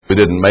We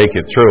didn't make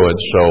it through it,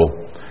 so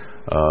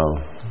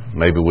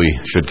maybe we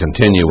should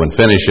continue and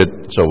finish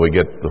it so we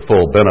get the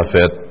full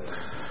benefit.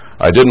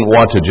 I didn't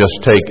want to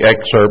just take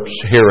excerpts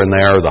here and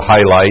there, the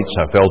highlights.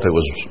 I felt it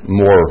was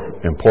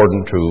more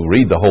important to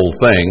read the whole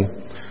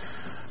thing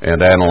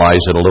and analyze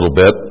it a little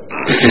bit.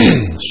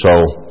 So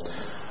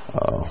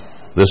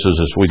this is,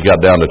 as we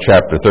got down to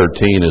chapter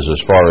 13, is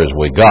as far as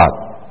we got.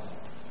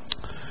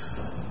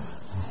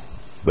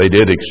 They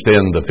did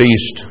extend the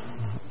feast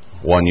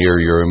one year,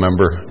 you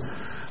remember,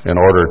 in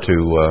order to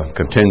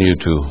continue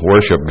to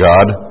worship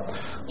God.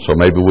 So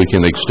maybe we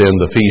can extend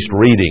the feast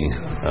reading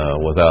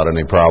without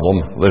any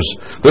problem.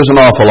 There's an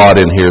awful lot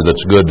in here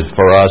that's good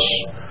for us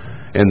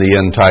in the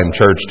end-time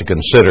church to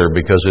consider,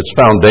 because it's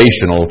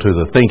foundational to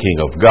the thinking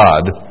of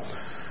God.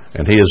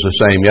 And He is the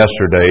same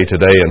yesterday,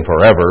 today, and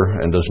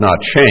forever, and does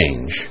not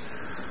change.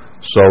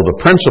 So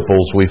the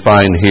principles we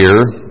find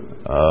here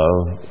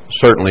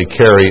certainly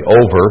carry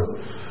over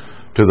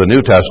to the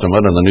New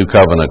Testament and the New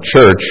Covenant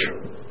church,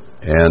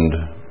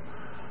 and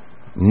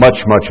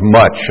much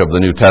of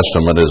the New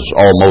Testament is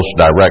almost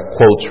direct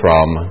quotes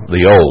from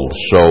the Old.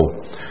 So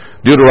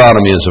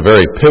Deuteronomy is a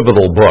very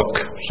pivotal book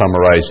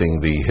summarizing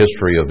the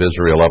history of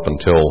Israel up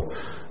until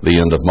the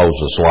end of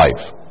Moses'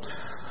 life.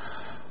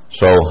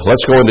 So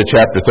let's go into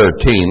chapter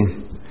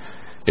 13.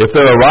 If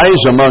there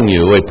arise among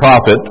you a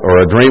prophet or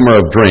a dreamer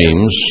of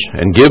dreams,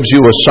 and gives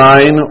you a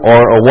sign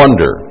or a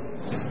wonder.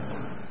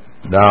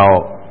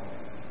 Now,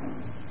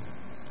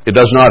 it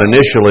does not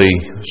initially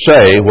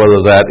say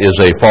whether that is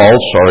a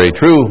false or a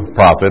true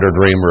prophet or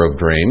dreamer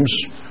of dreams,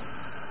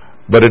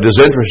 but it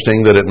is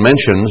interesting that it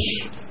mentions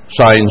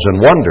signs and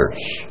wonders.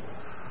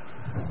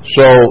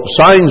 So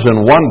signs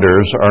and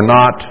wonders are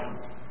not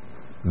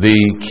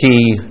the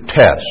key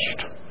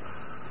test.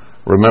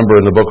 Remember,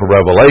 in the book of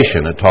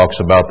Revelation, it talks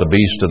about the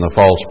beast and the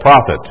false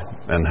prophet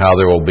and how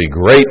there will be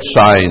great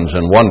signs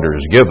and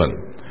wonders given.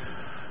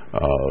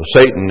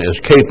 Satan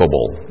is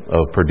capable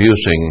of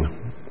producing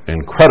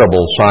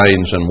incredible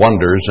signs and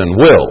wonders, and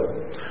will.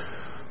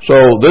 So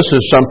this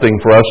is something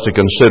for us to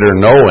consider,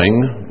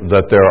 knowing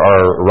that there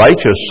are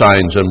righteous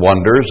signs and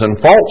wonders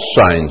and false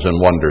signs and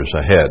wonders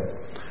ahead.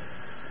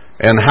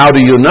 And how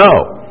do you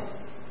know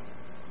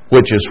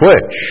which is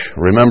which?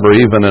 Remember,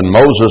 even in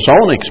Moses'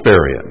 own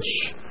experience,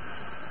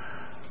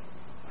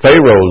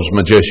 Pharaoh's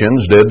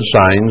magicians did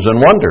signs and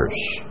wonders.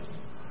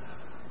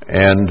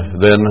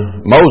 And then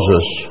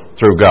Moses,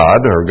 through God,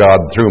 or God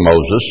through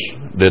Moses,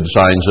 did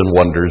signs and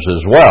wonders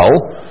as well.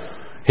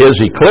 His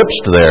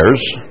eclipsed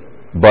theirs,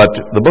 but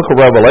the book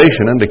of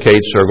Revelation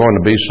indicates there are going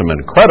to be some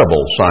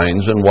incredible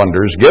signs and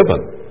wonders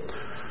given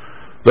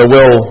that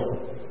will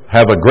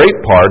have a great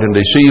part in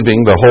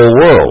deceiving the whole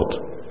world.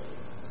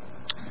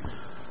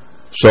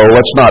 So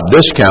let's not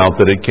discount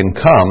that it can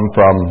come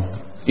from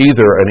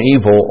either an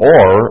evil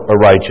or a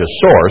righteous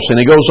source,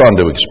 and he goes on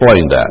to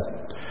explain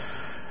that.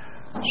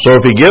 So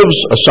if he gives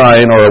a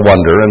sign or a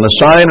wonder, and the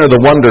sign or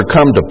the wonder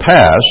come to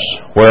pass,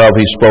 whereof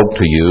he spoke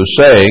to you,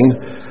 saying,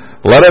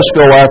 Let us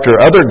go after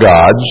other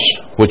gods,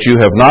 which you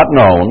have not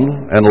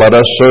known, and let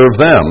us serve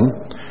them,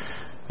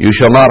 you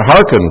shall not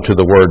hearken to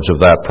the words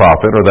of that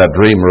prophet or that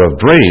dreamer of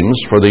dreams,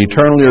 for the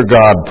eternal your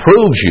God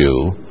proves you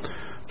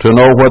to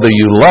know whether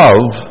you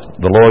love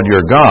the Lord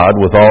your God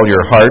with all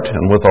your heart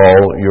and with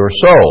all your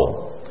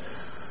soul.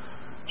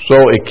 So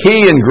a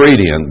key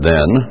ingredient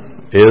then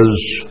is,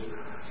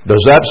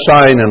 does that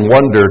sign and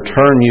wonder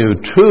turn you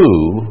to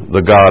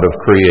the God of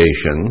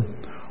creation,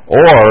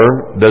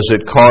 or does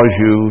it cause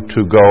you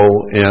to go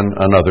in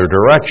another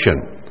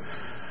direction?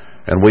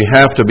 And we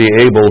have to be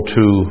able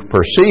to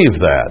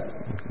perceive that.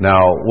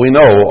 Now, we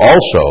know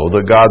also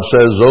that God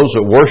says those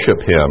that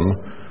worship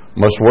Him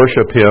must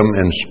worship Him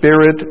in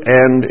spirit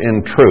and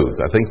in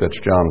truth. I think that's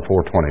John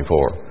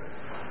 4:24.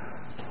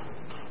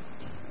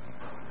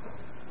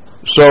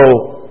 So,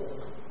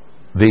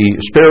 the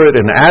spirit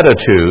and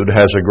attitude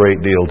has a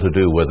great deal to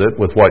do with it,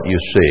 with what you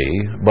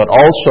see, but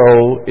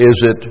also, is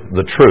it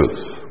the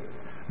truth?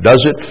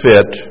 Does it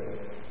fit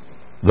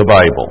the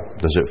Bible?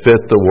 Does it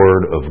fit the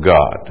Word of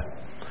God?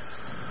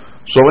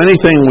 So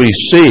anything we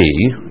see,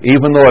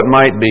 even though it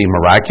might be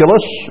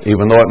miraculous,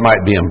 even though it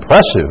might be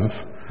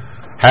impressive,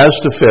 has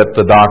to fit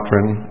the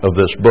doctrine of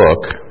this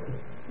book,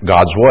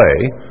 God's way,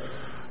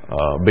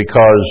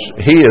 because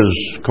He is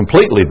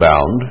completely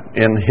bound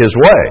in His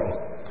way.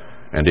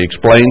 And He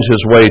explains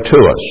His way to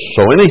us.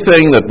 So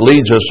anything that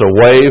leads us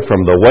away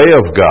from the way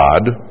of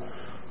God,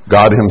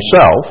 God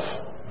Himself,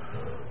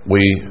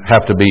 we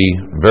have to be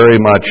very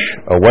much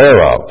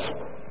aware of.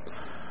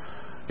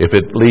 If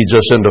it leads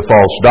us into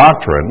false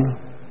doctrine,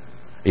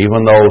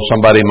 even though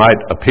somebody might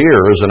appear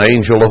as an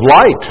angel of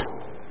light,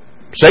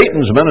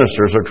 Satan's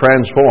ministers are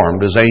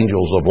transformed as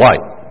angels of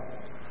light,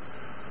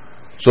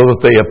 so that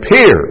they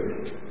appear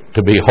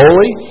to be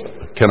holy,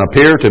 can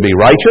appear to be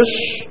righteous,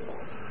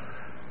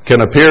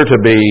 can appear to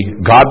be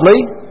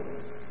godly,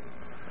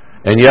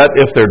 and yet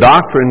if their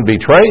doctrine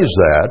betrays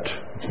that,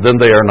 then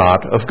they are not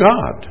of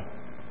God.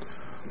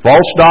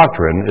 False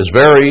doctrine is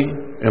very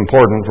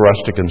important for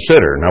us to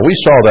consider. Now, we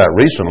saw that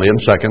recently in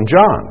 2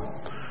 John,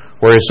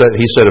 where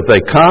he said, if they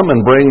come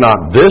and bring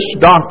not this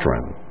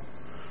doctrine,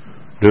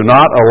 do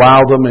not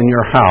allow them in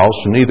your house,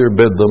 neither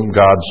bid them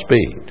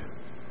Godspeed.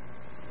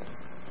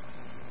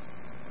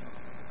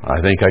 I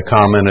think I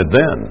commented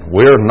then,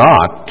 we're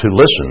not to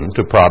listen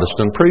to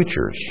Protestant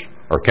preachers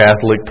or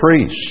Catholic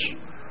priests,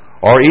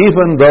 or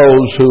even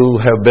those who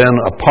have been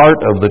a part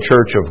of the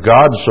Church of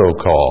God,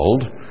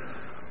 so-called,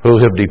 who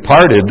have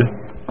departed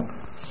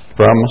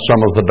from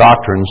some of the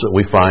doctrines that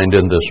we find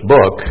in this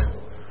book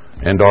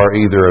and are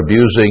either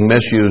abusing,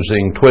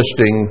 misusing,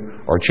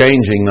 twisting, or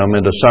changing them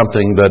into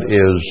something that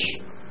is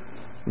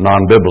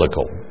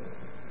non-biblical.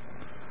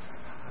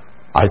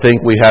 I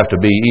think we have to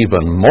be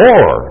even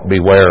more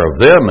beware of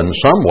them in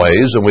some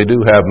ways than we do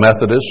have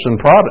Methodists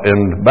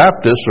and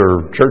Baptists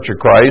or Church of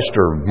Christ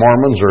or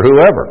Mormons or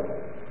whoever.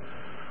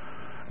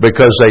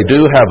 Because they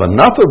do have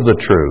enough of the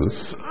truth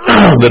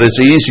that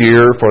it's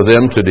easier for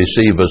them to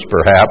deceive us,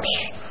 perhaps,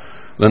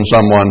 than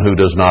someone who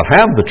does not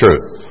have the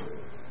truth.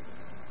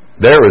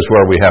 There is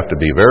where we have to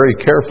be very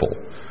careful.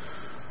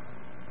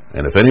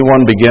 And if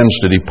anyone begins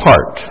to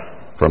depart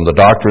from the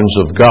doctrines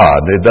of God,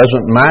 it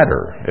doesn't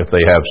matter if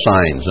they have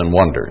signs and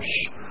wonders.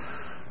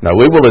 Now,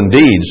 we will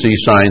indeed see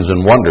signs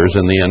and wonders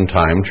in the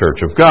end-time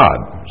Church of God.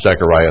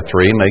 Zechariah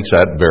 3 makes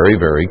that very,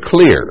 very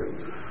clear,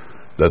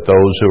 that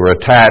those who are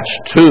attached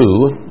to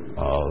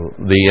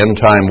the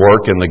end-time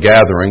work in the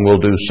gathering will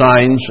do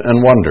signs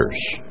and wonders,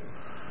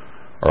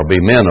 or be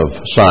men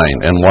of sign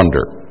and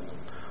wonder.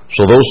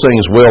 So those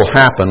things will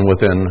happen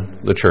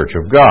within the Church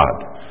of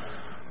God.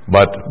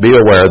 But be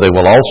aware they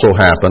will also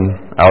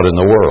happen out in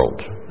the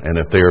world. And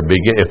if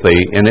they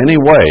in any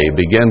way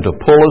begin to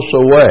pull us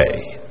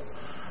away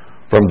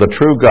from the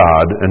true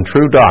God and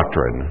true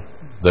doctrine,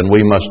 then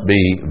we must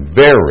be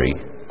very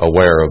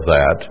aware of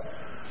that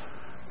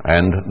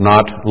and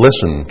not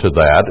listen to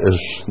that, as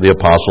the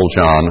Apostle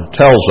John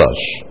tells us.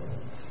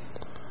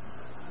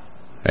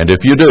 And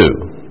if you do,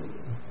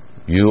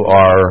 you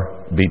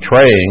are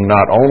betraying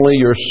not only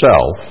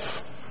yourself,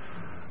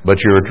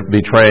 but you're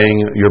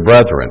betraying your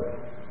brethren.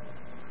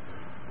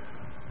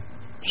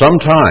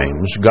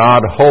 Sometimes God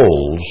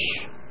holds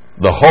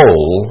the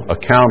whole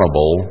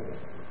accountable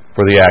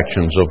for the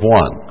actions of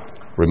one.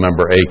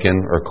 Remember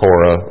Achan or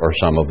Korah or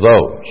some of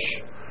those.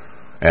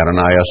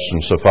 Ananias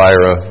and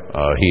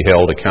Sapphira, he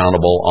held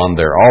accountable on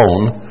their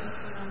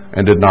own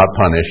and did not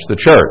punish the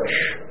church.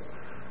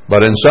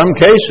 But in some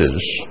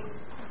cases,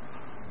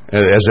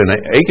 as in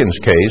Achan's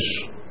case,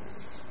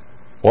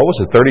 what was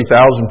it,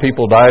 30,000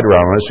 people died, or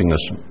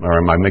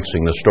am I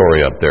mixing the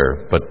story up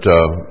there? But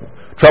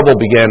trouble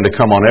began to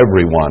come on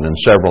everyone in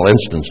several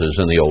instances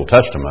in the Old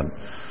Testament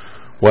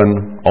when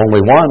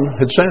only one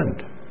had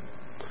sinned.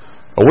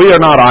 We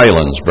are not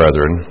islands,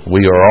 brethren.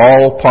 We are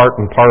all part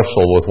and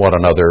parcel with one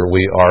another.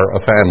 We are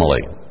a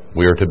family.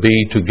 We are to be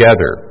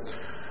together.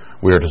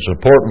 We are to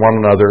support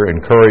one another,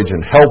 encourage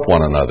and help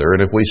one another.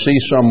 And if we see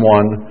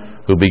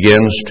someone who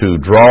begins to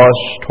draw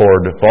us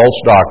toward false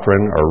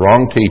doctrine or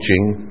wrong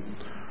teaching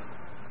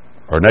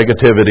or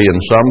negativity in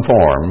some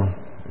form,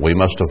 we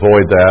must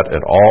avoid that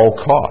at all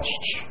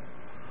costs.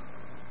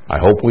 I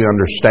hope we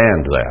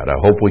understand that. I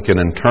hope we can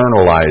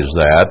internalize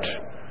that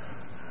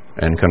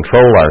and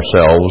control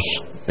ourselves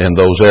in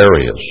those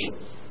areas.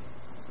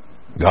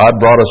 God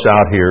brought us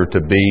out here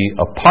to be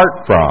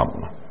apart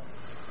from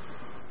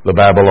the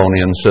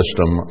Babylonian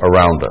system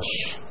around us,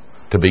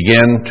 to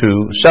begin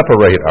to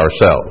separate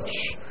ourselves.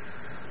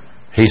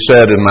 He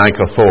said in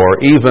Micah 4,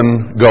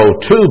 even go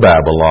to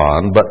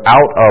Babylon, but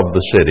out of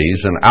the cities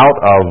and out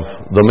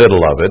of the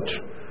middle of it,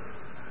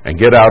 and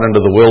get out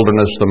into the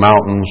wilderness, the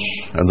mountains,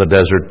 and the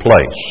desert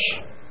place.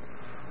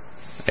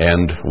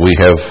 And we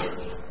have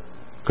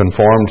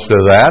conformed to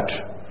that,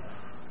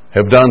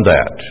 have done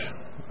that.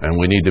 And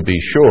we need to be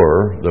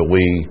sure that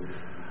we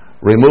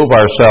remove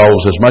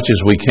ourselves as much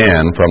as we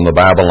can from the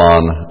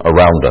Babylon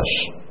around us.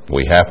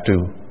 We have to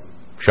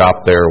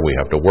shop there, we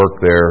have to work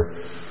there,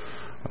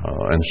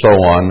 and so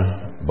on,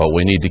 but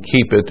we need to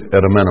keep it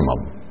at a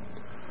minimum,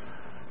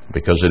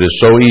 because it is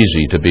so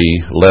easy to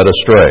be led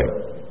astray.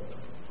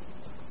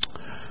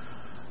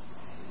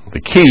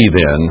 The key,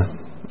 then,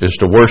 is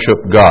to worship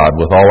God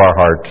with all our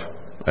heart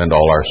and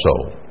all our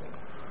soul,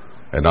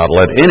 and not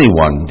let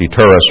anyone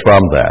deter us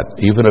from that,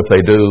 even if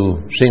they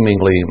do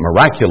seemingly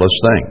miraculous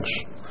things.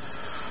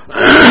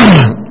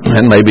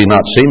 And maybe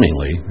not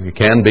seemingly, it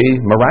can be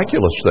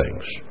miraculous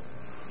things,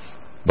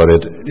 but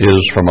it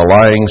is from a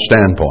lying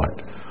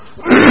standpoint.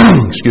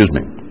 Excuse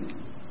me.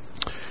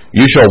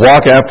 You shall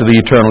walk after the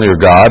eternal your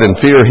God, and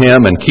fear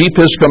him, and keep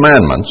his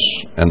commandments,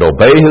 and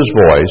obey his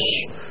voice,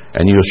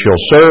 and you shall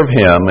serve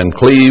him and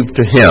cleave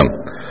to him.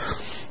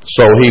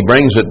 So he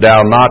brings it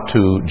down not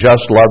to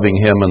just loving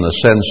him in the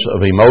sense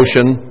of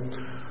emotion,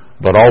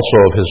 but also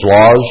of his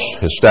laws,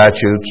 his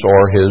statutes,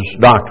 or his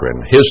doctrine,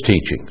 his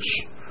teachings.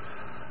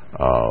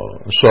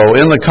 So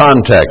in the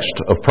context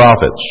of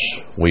prophets,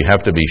 we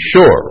have to be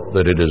sure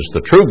that it is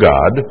the true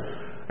God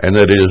and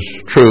that it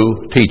is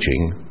true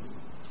teaching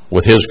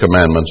with his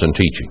commandments and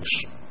teachings.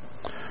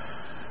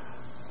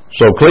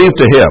 So cleave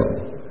to him.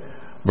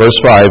 Verse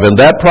 5, and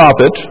that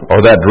prophet,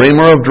 or that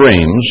dreamer of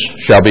dreams,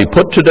 shall be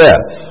put to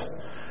death,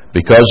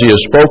 because he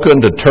has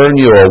spoken to turn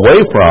you away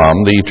from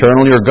the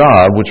eternal your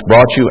God, which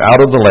brought you out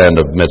of the land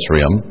of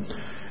Mitzrayim,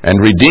 and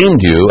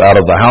redeemed you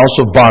out of the house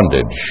of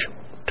bondage,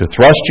 to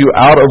thrust you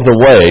out of the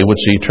way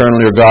which the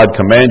eternal your God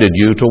commanded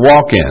you to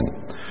walk in.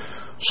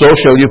 So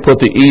shall you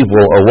put the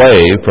evil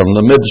away from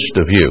the midst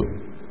of you.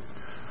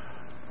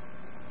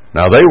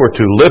 Now they were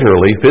to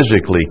literally,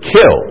 physically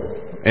kill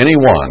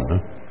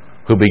anyone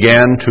who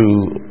began to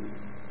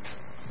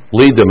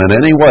lead them in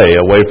any way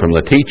away from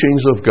the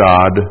teachings of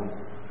God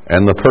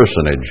and the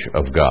personage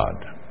of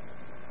God.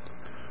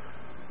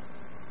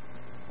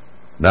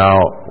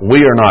 Now,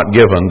 we are not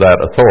given that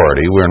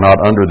authority. We are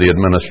not under the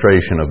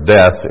administration of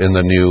death in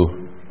the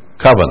new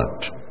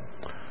covenant.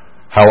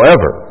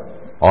 However,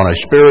 on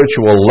a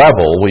spiritual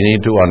level, we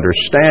need to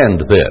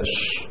understand this.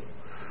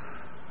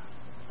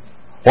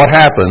 What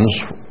happens,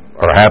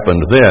 or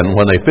happened then,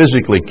 when they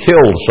physically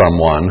killed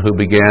someone who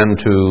began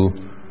to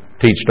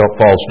teach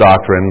false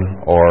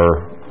doctrine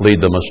or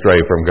lead them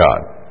astray from God?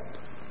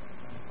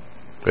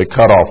 It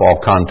cut off all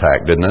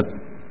contact, didn't it?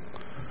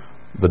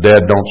 The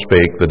dead don't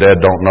speak, the dead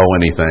don't know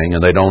anything,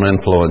 and they don't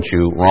influence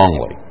you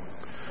wrongly.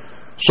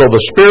 So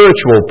the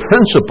spiritual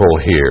principle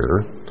here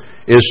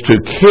is to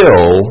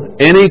kill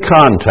any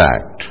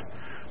contact,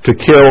 to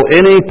kill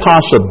any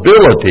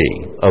possibility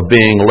of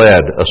being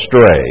led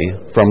astray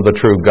from the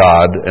true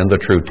God and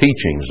the true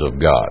teachings of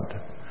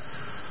God.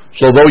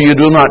 So though you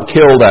do not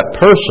kill that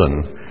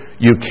person,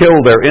 you kill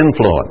their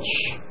influence.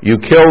 You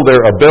kill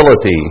their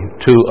ability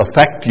to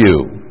affect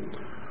you.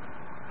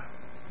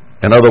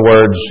 In other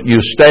words, you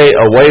stay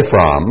away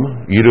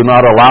from, you do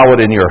not allow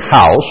it in your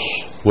house,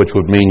 which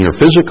would mean your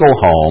physical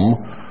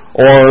home,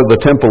 or the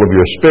temple of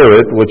your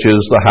spirit, which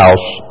is the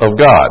house of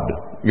God,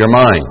 your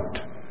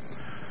mind.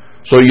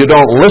 So you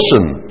don't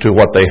listen to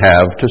what they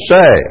have to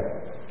say.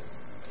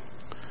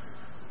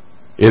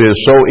 It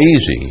is so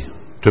easy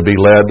to be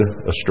led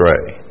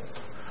astray.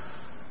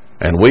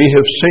 And we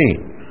have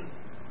seen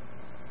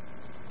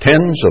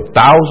tens of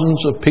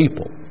thousands of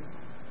people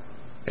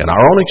in our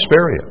own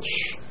experience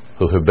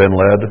who have been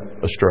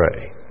led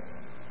astray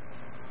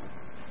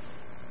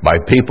by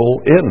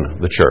people in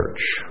the church,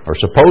 or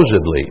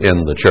supposedly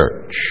in the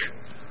church,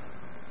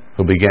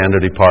 who began to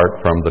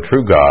depart from the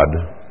true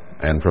God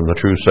and from the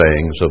true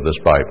sayings of this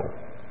Bible.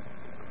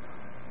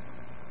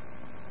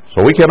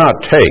 So we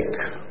cannot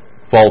take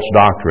false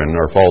doctrine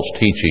or false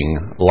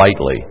teaching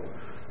lightly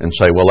and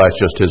say, well, that's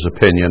just his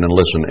opinion and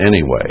listen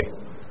anyway.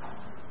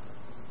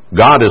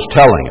 God is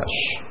telling us,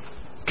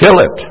 kill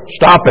it,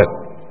 stop it.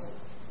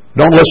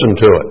 Don't listen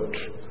to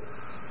it.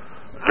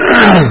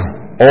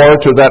 Or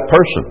to that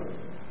person.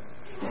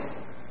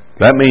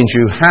 That means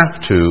you have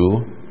to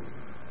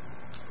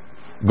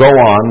go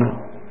on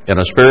in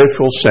a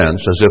spiritual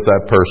sense as if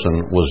that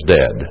person was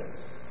dead.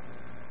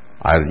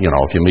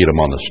 If you meet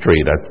them on the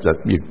street,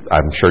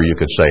 I'm sure you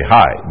could say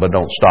hi, but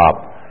don't stop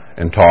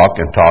and talk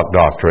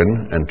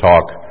doctrine and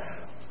talk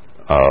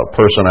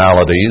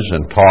personalities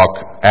and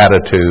talk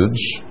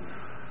attitudes,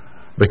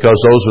 because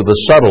those are the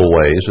subtle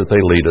ways that they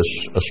lead us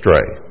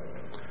astray.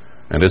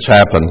 And it's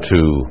happened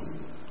to,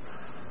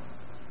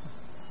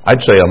 I'd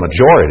say, a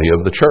majority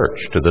of the church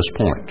to this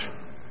point.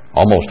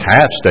 Almost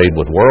half stayed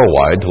with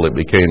Worldwide till it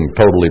became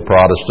totally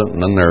Protestant,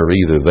 and then they're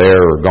either there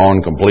or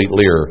gone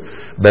completely or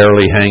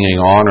barely hanging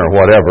on or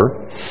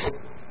whatever.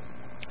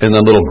 And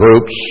then little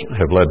groups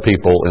have led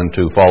people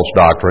into false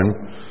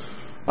doctrine.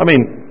 I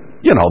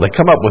mean, they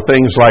come up with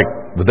things like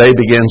the day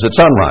begins at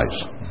sunrise.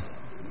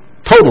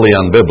 Totally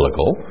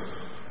unbiblical.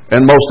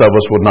 And most of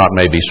us would not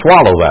maybe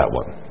swallow that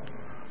one.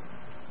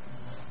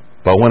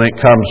 But when it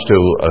comes to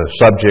a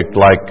subject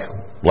like,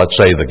 let's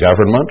say, the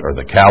government or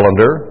the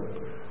calendar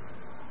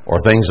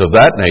or things of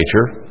that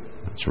nature,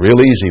 it's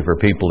real easy for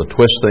people to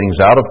twist things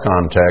out of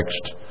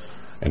context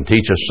and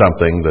teach us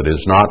something that is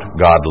not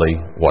godly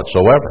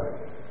whatsoever.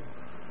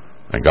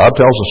 And God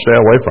tells us to stay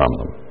away from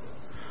them.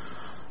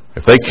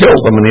 If they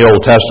killed them in the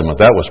Old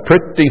Testament, that was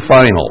pretty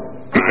final.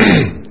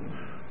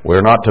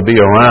 We're not to be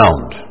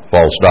around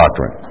false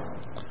doctrine.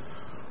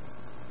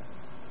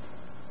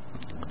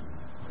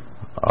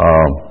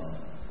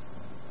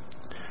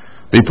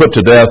 Be put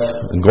to death,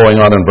 and going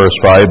on in verse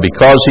 5,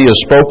 because he has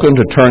spoken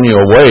to turn you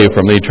away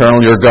from the eternal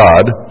your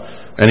God,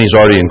 and he's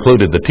already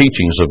included the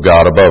teachings of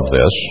God above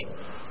this.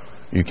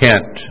 You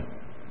can't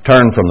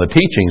turn from the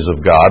teachings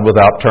of God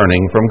without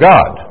turning from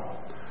God.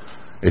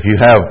 If you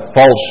have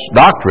false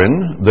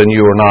doctrine, then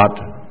you are not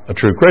a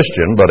true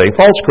Christian, but a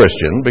false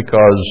Christian,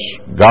 because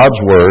God's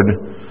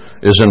word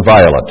is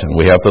inviolate, and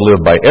we have to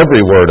live by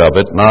every word of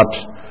it, not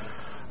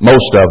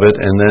most of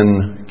it, and then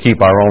keep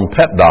our own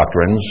pet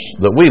doctrines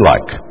that we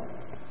like.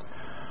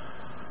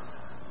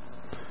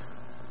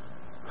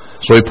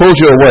 So he pulls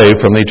you away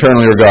from the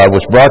eternal your God,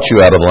 which brought you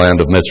out of the land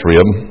of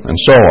Mitzrayim, and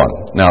so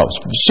on. Now,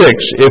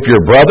 6, if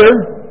your brother,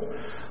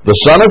 the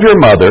son of your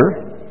mother,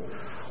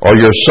 or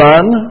your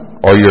son,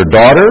 or your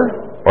daughter,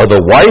 or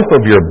the wife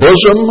of your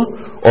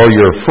bosom, or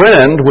your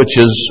friend, which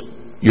is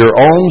your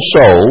own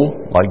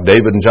soul, like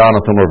David and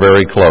Jonathan were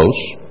very close,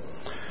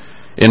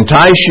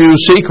 entice you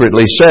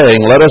secretly,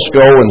 saying, Let us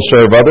go and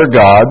serve other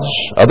gods,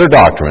 other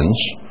doctrines,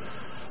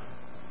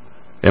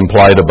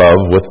 implied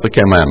above with the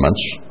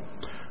commandments,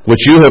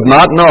 which you have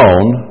not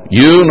known,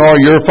 you nor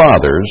your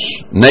fathers,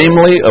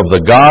 namely of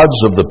the gods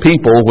of the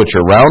people which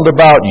are round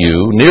about you,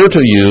 near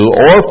to you,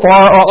 or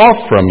far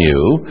off from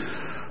you,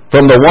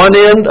 from the one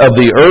end of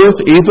the earth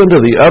even to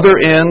the other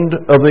end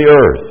of the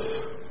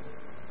earth.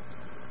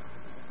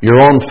 Your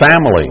own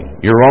family,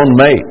 your own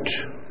mate,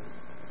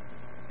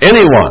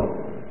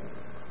 anyone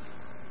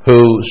who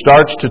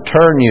starts to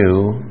turn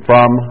you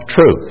from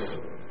truth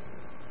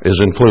is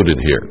included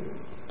here.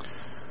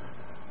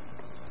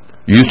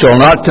 You shall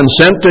not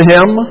consent to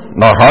him,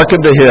 nor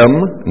hearken to him,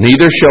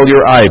 neither shall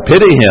your eye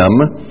pity him,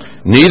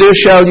 neither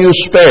shall you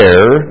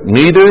spare,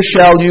 neither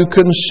shall you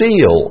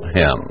conceal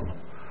him,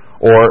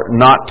 or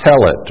not tell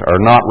it, or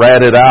not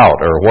rat it out,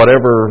 or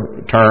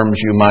whatever terms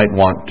you might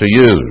want to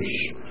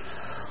use.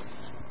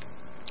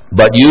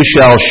 But you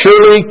shall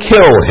surely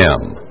kill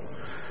him.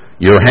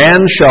 Your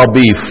hand shall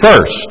be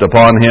first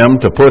upon him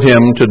to put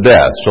him to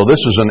death. So this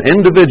is an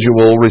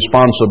individual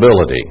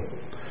responsibility.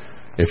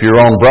 If your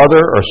own brother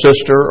or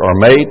sister or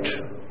mate,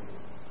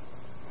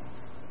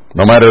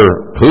 no matter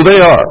who they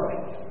are,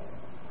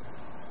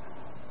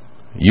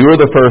 you are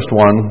the first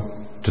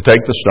one to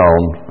take the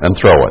stone and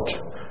throw it,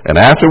 and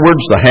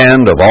afterwards the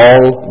hand of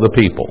all the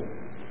people.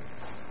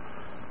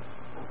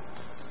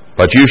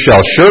 But you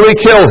shall surely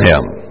kill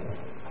him,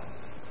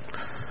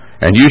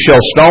 and you shall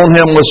stone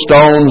him with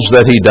stones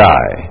that he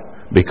die,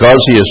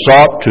 because he has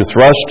sought to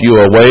thrust you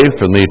away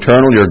from the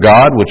eternal your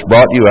God, which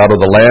brought you out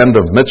of the land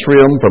of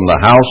Mitzrayim, from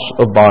the house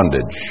of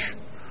bondage.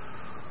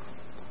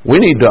 We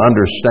need to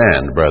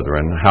understand,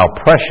 brethren, how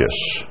precious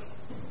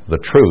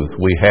the truth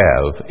we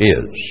have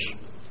is.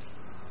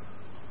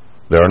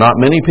 There are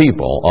not many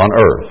people on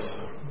earth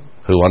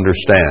who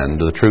understand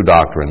the true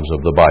doctrines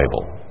of the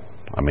Bible.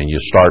 I mean, you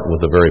start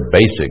with the very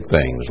basic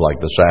things like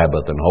the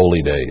Sabbath and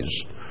holy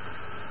days,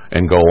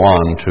 and go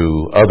on to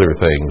other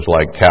things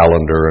like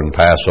calendar and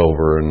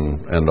Passover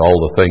and all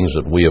the things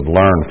that we have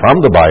learned from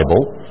the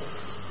Bible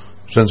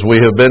since we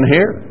have been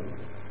here.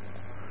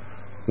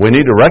 We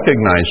need to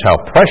recognize how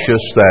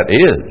precious that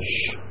is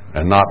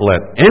and not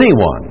let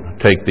anyone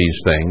take these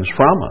things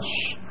from us.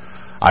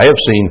 I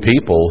have seen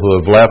people who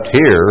have left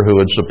here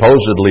who had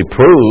supposedly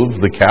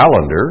proved the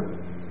calendar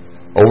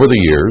over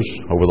the years,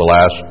 over the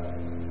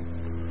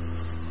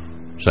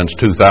since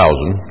 2000,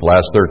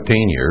 last 13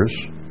 years.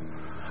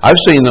 I've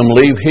seen them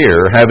leave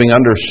here having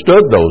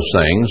understood those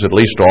things, at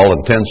least to all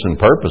intents and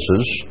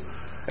purposes,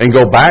 and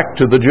go back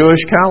to the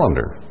Jewish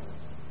calendar.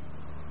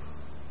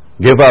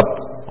 Give up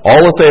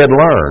all that they had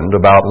learned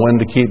about when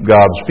to keep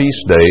God's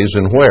feast days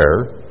and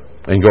where,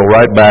 and go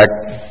right back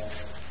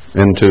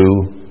into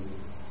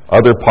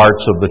other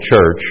parts of the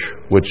church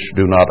which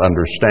do not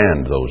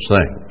understand those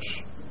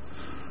things.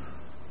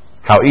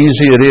 How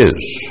easy it is,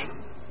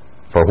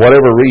 for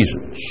whatever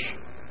reasons,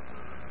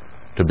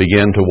 to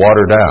begin to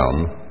water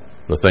down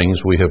the things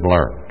we have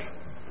learned.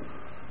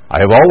 I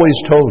have always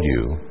told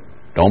you,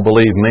 don't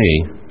believe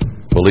me,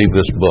 believe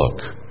this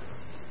book.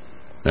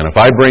 And if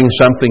I bring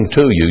something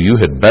to you, you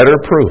had better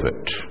prove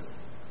it.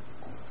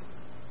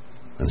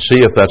 And see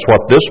if that's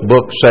what this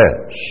book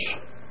says.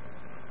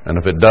 And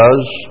if it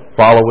does,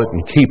 follow it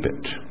and keep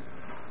it.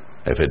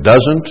 If it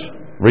doesn't,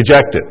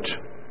 reject it.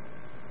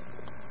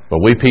 But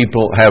we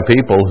have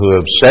people who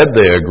have said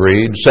they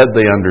agreed, said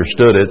they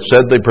understood it,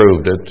 said they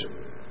proved it,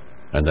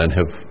 and then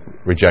have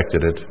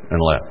rejected it and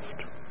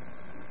left.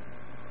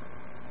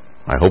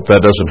 I hope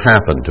that doesn't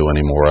happen to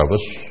any more of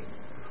us.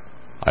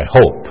 I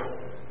hope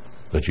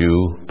that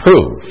you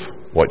prove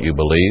what you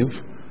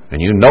believe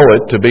and you know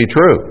it to be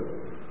true.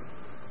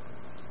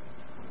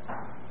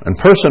 And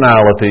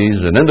personalities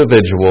and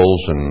individuals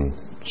and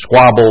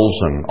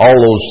squabbles and all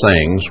those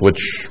things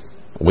which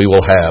we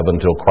will have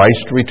until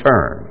Christ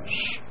returns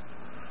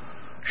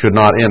should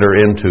not enter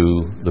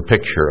into the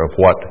picture of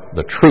what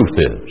the truth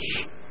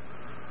is.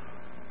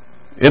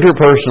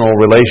 Interpersonal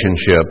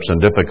relationships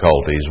and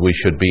difficulties we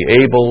should be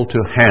able to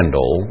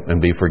handle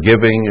and be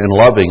forgiving and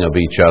loving of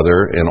each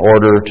other in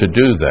order to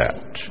do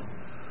that.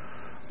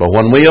 But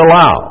when we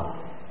allow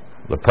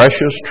the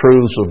precious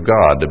truths of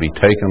God to be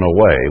taken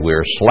away, we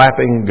are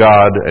slapping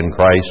God and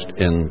Christ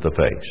in the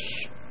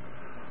face.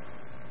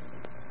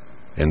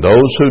 And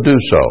those who do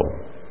so,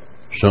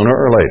 sooner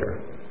or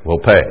later, will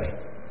pay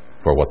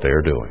for what they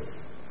are doing,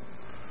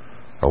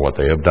 or what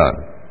they have done,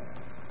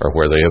 or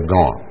where they have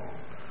gone.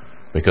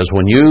 Because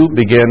when you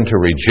begin to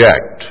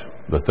reject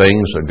the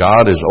things that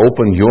God has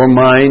opened your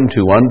mind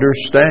to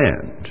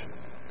understand,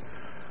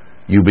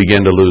 you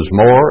begin to lose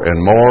more and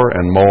more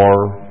and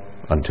more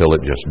until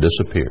it just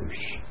disappears.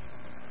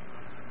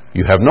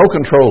 You have no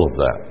control of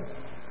that.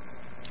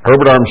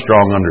 Herbert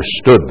Armstrong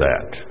understood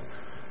that.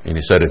 And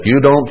he said, if you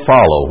don't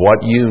follow what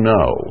you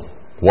know,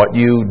 what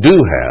you do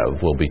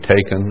have will be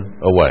taken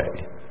away.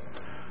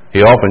 He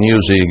often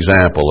used the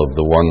example of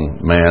the one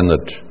man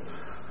that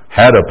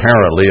had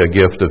apparently a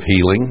gift of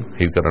healing.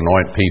 He could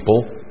anoint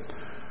people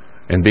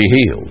and be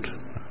healed.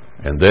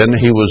 And then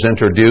he was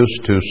introduced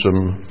to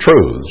some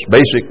truths,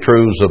 basic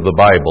truths of the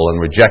Bible, and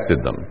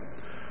rejected them.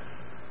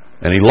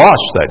 And he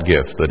lost that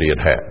gift that he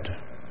had had.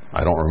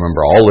 I don't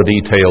remember all the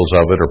details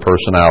of it or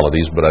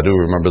personalities, but I do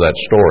remember that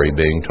story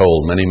being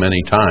told many,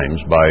 many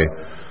times by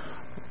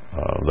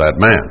that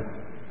man.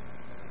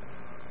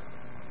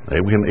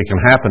 It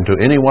can happen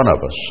to any one of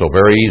us so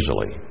very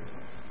easily.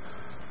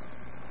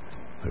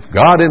 If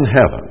God in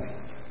heaven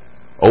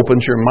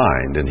opens your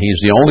mind, and He's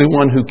the only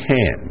one who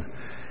can,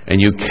 and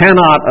you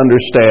cannot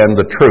understand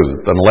the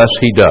truth unless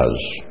He does.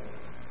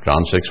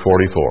 John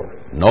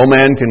 6:44. No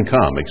man can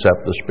come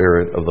except the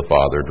Spirit of the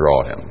Father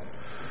draw him.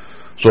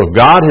 So if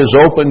God has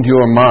opened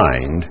your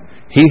mind,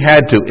 He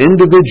had to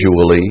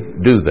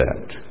individually do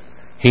that.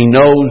 He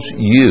knows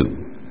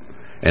you,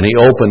 and He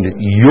opened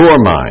your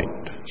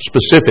mind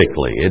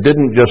specifically. It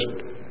didn't just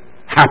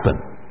happen.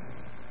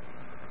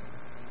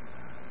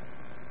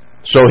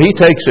 So He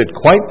takes it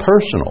quite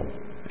personal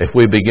if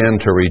we begin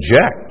to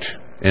reject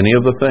any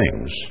of the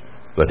things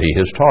that He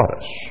has taught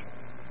us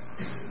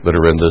that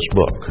are in this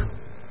book.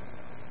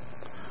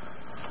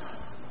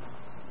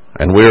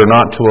 And we are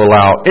not to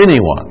allow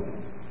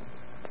anyone,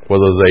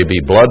 whether they be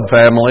blood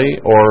family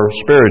or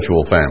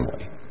spiritual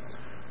family,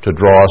 to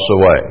draw us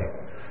away.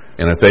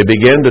 And if they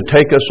begin to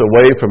take us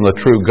away from the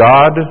true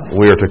God,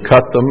 we are to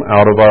cut them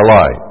out of our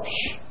lives.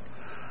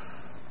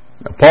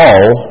 Now,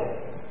 Paul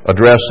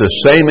addressed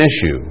this same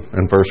issue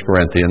in 1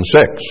 Corinthians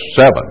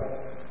 7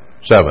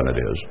 it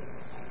is,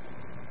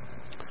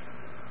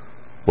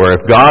 where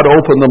if God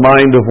opened the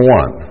mind of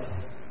one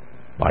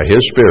by His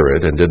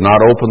Spirit and did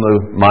not open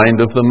the mind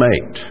of the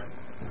mate,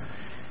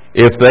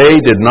 if they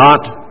did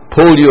not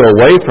pull you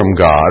away from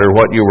God or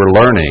what you were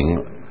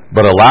learning,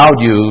 but allowed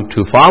you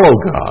to follow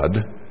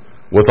God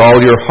with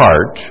all your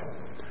heart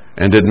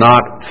and did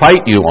not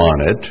fight you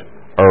on it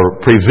or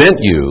prevent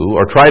you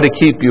or try to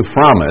keep you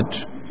from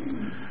it,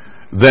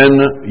 then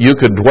you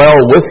could dwell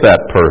with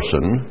that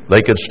person.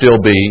 They could still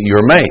be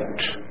your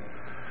mate.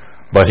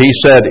 But he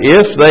said,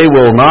 if they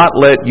will not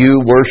let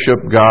you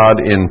worship God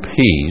in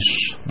peace,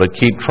 but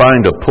keep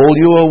trying to pull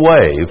you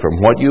away from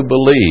what you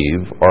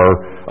believe or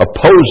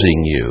opposing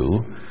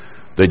you,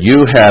 that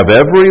you have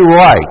every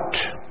right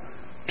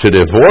to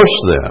divorce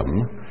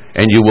them,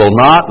 and you will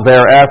not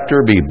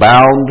thereafter be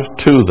bound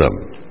to them.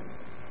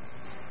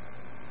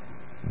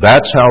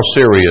 That's how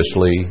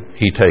seriously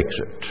he takes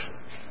it.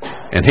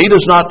 And he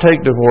does not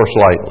take divorce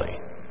lightly.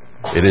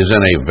 It is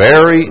in a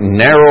very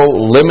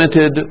narrow,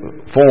 limited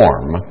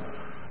form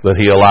that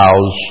he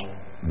allows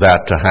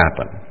that to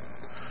happen.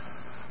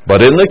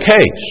 But in the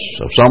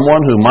case of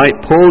someone who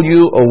might pull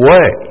you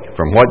away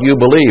from what you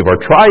believe or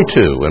try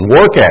to and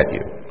work at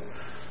you,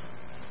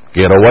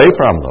 get away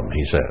from them,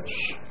 he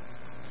says,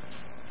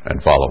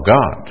 and follow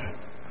God.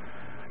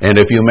 And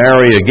if you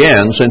marry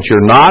again, since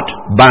you're not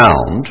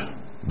bound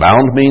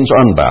means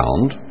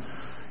unbound,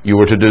 you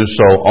were to do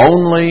so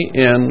only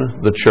in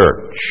the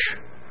church.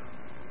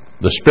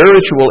 The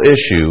spiritual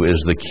issue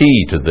is the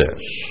key to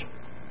this.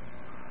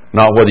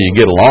 Not whether you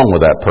get along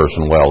with that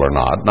person well or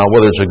not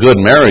whether it's a good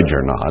marriage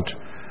or not,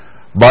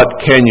 but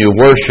can you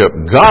worship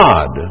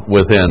God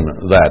within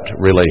that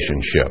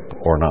relationship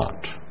or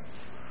not?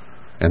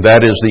 And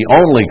that is the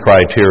only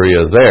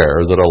criteria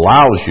there that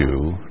allows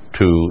you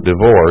to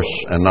divorce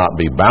and not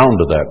be bound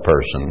to that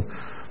person.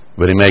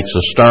 But he makes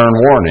a stern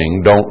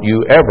warning, don't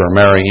you ever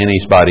marry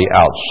anybody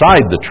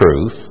outside the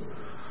truth.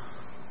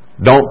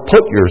 Don't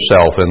put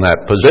yourself in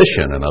that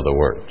position, in other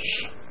words.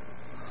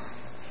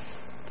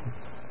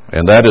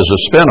 And that is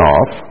a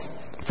spin-off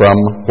from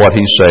what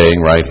he's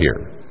saying right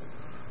here.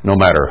 No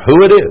matter who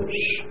it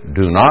is,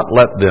 do not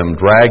let them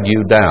drag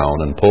you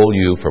down and pull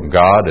you from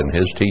God and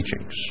His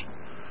teachings.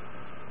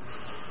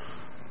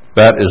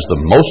 That is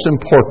the most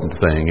important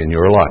thing in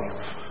your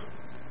life.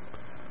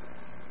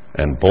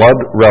 And blood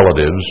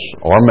relatives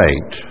or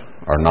mate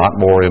are not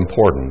more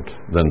important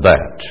than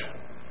that.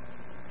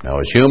 Now,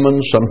 as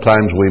humans,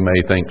 sometimes we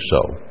may think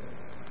so.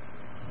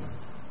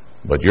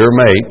 But your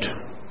mate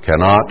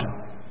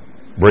cannot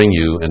bring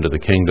you into the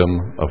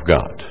kingdom of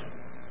God.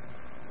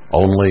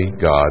 Only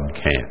God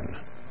can.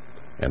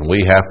 And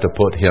we have to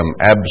put Him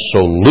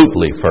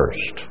absolutely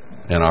first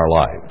in our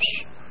lives,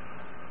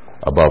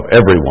 above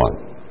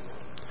everyone.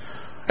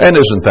 And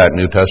isn't that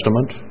New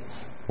Testament,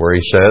 where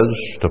he says,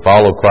 to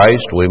follow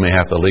Christ, we may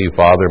have to leave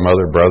father,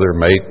 mother, brother,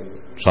 mate,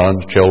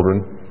 sons,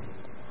 children.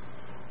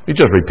 He's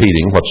just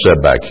repeating what's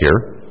said back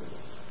here.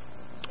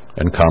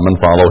 And come and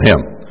follow Him.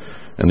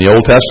 In the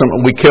Old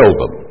Testament, we killed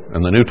them.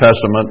 In the New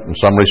Testament, in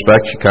some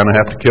respects, you kind of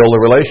have to kill the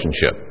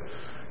relationship.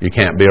 You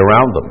can't be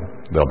around them.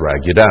 They'll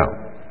drag you down.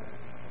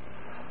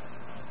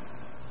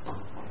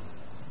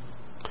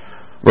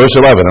 Verse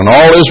 11, and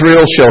all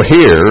Israel shall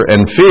hear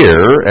and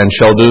fear and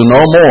shall do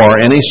no more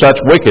any such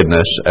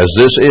wickedness as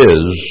this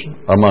is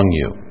among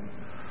you.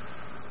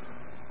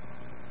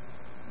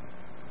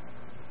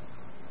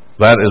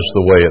 That is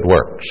the way it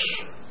works.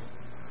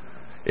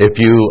 If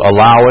you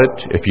allow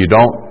it, if you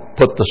don't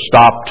put the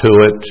stop to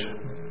it,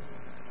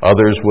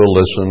 others will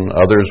listen,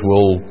 others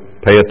will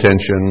pay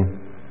attention,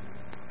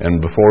 and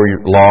before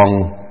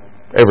long,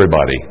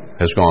 everybody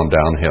has gone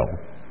downhill.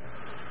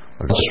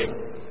 Let's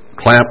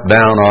clamp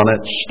down on it,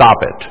 stop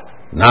it,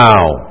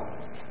 now.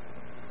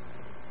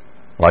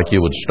 Like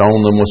you would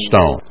stone them with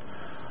stone.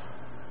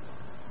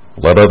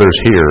 Let others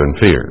hear and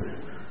fear.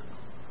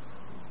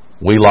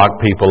 We lock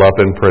people up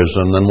in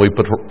prison, then we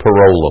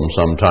parole them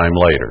sometime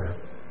later.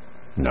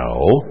 No.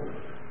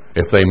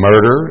 If they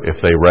murder, if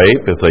they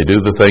rape, if they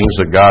do the things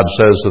that God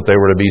says that they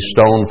were to be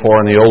stoned for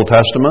in the Old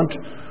Testament,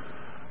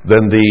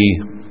 then the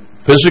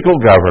physical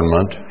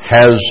government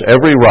has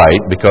every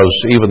right, because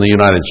even the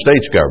United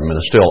States government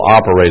is still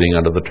operating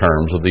under the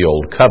terms of the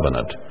Old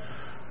Covenant.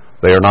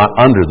 They are not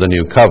under the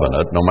New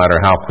Covenant, no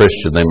matter how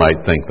Christian they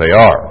might think they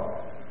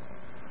are.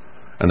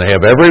 And they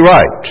have every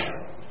right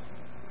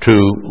to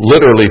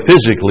literally,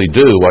 physically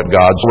do what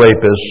God's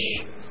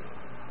rapists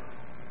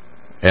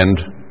and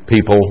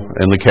people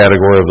in the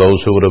category of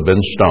those who would have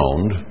been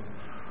stoned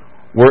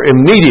were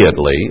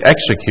immediately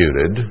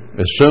executed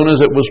as soon as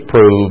it was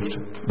proved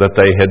that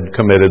they had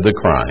committed the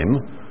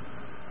crime.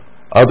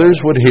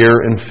 Others would hear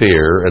and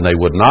fear, and they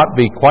would not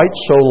be quite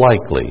so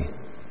likely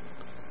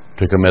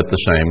to commit the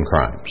same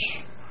crimes.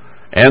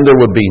 And there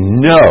would be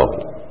no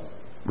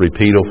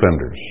repeat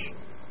offenders.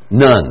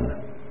 None.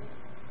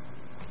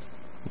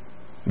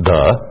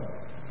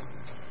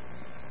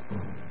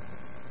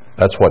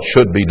 That's what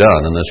should be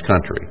done in this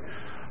country.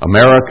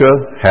 America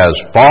has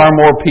far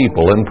more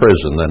people in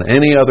prison than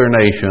any other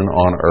nation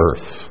on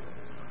earth.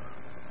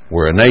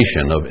 We're a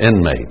nation of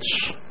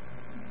inmates.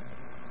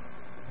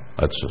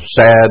 That's a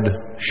sad,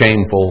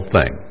 shameful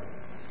thing.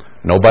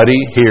 Nobody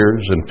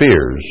hears and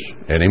fears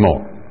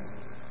anymore.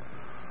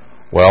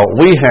 Well,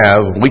 we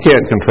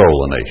can't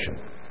control the nation.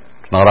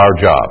 It's not our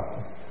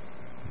job.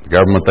 The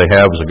government they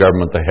have is the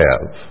government they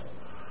have.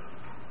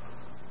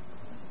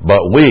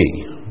 But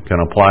we can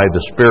apply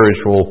the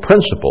spiritual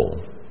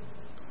principle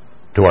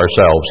to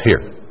ourselves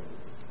here.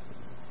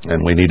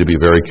 And we need to be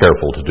very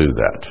careful to do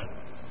that.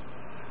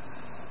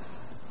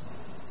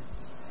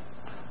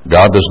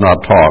 God does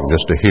not talk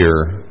just to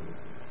hear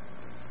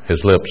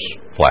His lips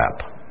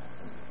flap.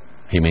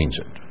 He means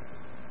it.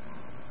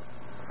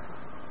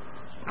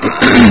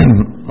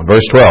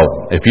 Verse 12,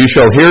 if you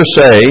shall hear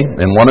say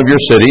in one of your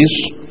cities,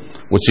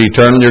 which the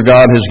Eternal your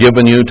God has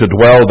given you to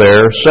dwell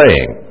there,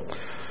 saying,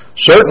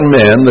 certain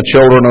men, the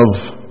children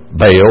of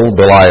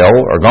Belial,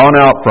 are gone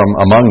out from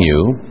among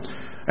you,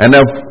 and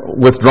have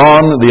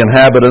withdrawn the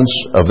inhabitants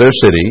of their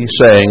city,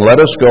 saying, let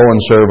us go and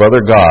serve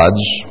other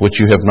gods, which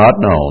you have not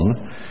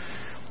known.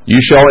 You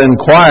shall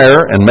inquire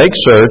and make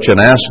search and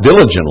ask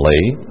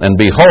diligently, and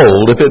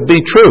behold, if it be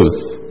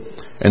truth,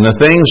 and the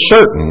thing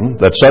certain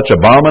that such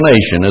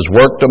abomination is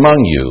worked among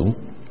you,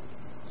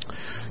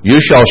 you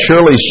shall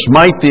surely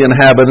smite the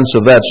inhabitants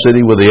of that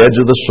city with the edge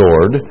of the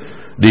sword,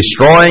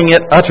 destroying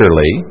it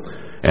utterly,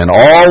 and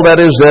all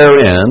that is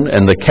therein,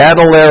 and the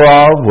cattle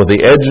thereof with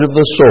the edge of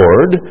the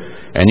sword,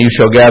 and you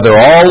shall gather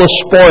all the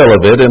spoil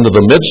of it into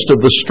the midst of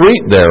the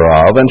street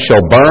thereof, and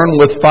shall burn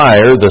with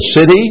fire the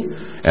city,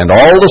 and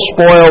all the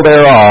spoil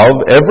thereof,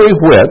 every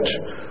whit,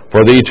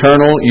 for the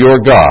Eternal your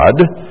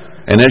God,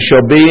 and it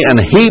shall be an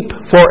heap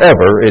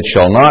forever, it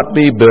shall not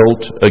be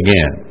built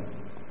again.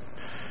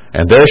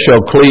 And there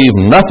shall cleave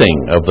nothing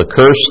of the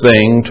cursed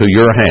thing to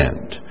your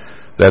hand,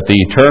 that the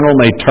Eternal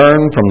may turn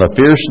from the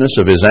fierceness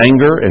of His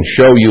anger, and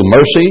show you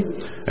mercy,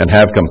 and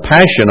have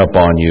compassion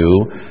upon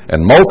you,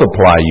 and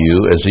multiply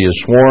you as He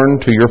has sworn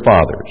to your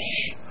fathers.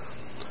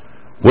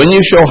 When you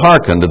shall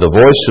hearken to the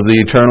voice of the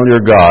Eternal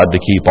your God, to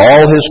keep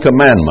all His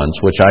commandments,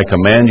 which I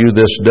command you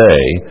this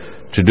day,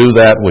 to do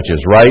that which is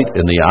right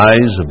in the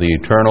eyes of the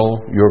Eternal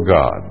your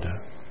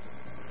God.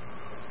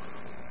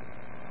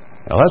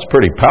 Now that's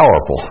pretty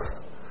powerful.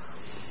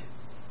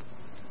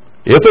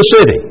 If a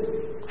city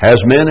has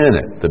men in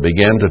it that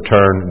begin to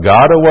turn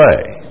God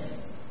away,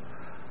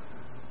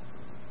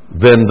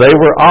 then they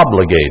were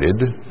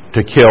obligated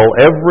to kill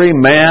every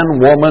man,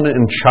 woman,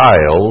 and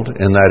child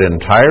in that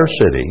entire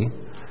city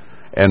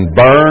and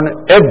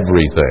burn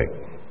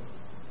everything,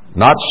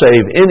 not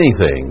save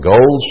anything,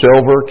 gold,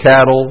 silver,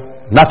 cattle,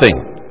 nothing,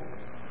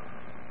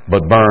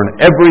 but burn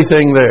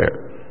everything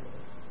there.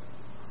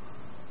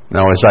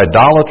 Now, is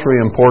idolatry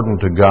important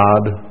to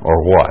God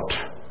or what?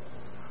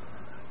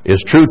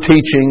 Is true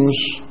teachings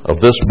of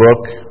this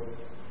book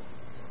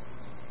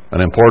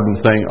an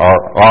important thing?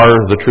 Are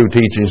the true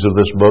teachings of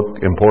this book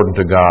important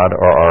to God,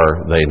 or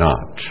are they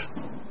not?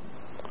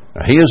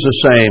 Now, He is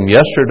the same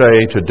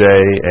yesterday,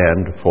 today,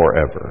 and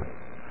forever.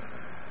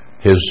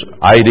 His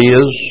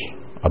ideas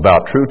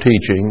about true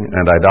teaching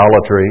and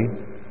idolatry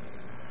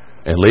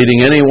and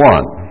leading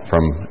anyone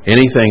from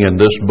anything in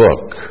this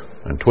book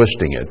and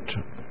twisting it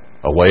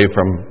away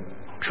from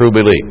true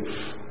belief,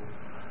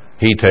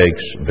 He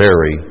takes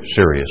very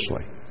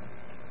seriously.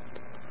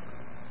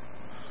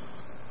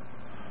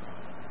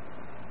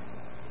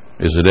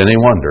 Is it any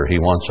wonder He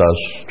wants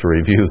us to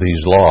review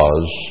these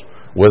laws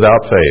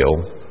without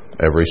fail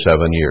every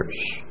 7 years?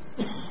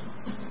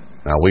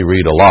 Now, we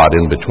read a lot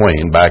in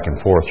between, back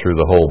and forth through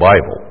the whole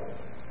Bible.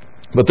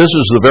 But this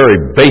is the very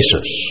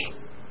basis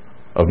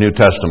of New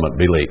Testament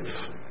belief.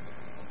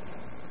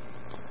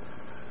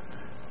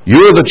 You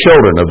are the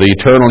children of the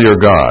eternal your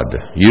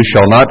God. You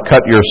shall not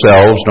cut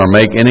yourselves, nor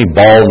make any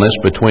baldness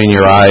between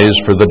your eyes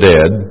for the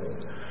dead.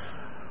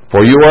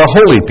 For you are a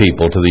holy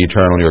people to the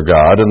eternal your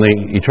God, and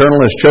the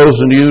eternal has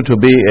chosen you to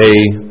be a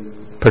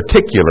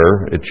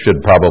particular, it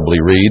should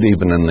probably read,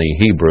 even in the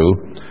Hebrew.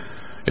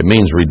 It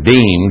means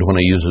redeemed when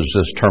he uses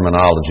this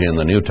terminology in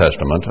the New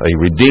Testament. A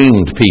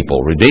redeemed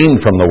people,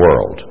 redeemed from the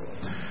world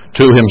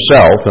to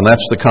himself, and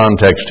that's the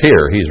context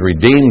here. He's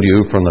redeemed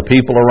you from the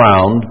people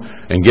around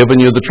and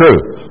given you the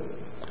truth.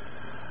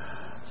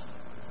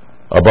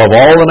 Above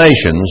all the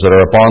nations that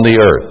are upon the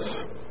earth.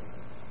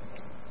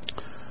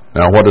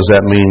 Now, what does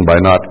that mean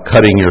by not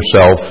cutting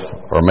yourself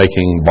or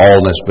making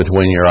baldness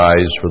between your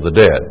eyes for the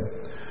dead?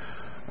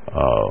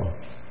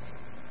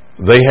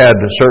 They had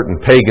certain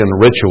pagan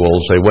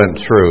rituals they went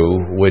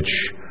through which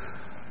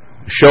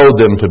showed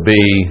them to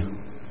be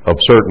of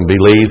certain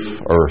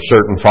belief or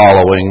certain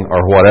following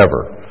or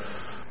whatever.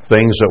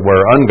 Things that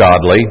were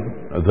ungodly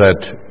that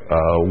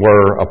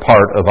were a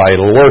part of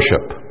idol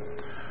worship.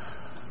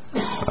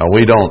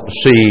 We don't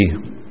see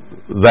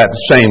that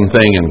same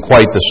thing in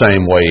quite the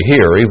same way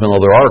here, even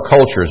though there are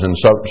cultures in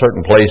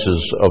certain places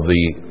of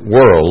the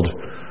world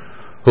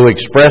who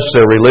express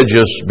their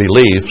religious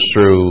beliefs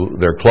through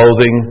their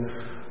clothing,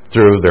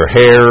 through their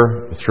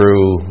hair,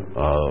 through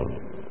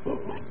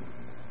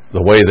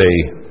the way they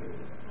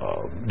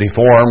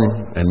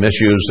deform and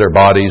misuse their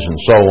bodies and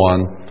so on.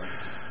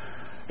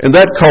 And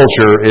that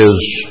culture is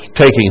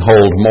taking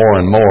hold more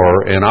and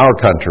more in our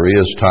country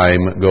as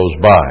time goes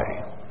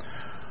by.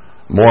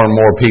 More and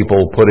more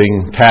people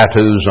putting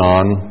tattoos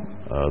on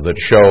that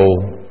show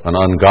an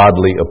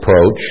ungodly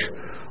approach.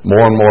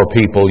 More and more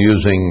people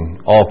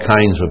using all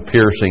kinds of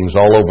piercings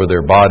all over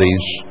their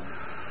bodies,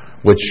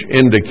 which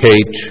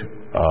indicate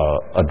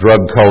a drug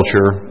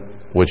culture,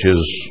 which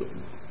is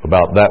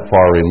about that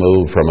far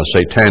removed from a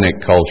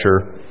satanic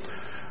culture.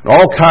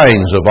 All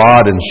kinds of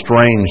odd and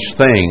strange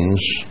things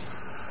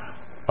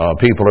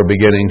people are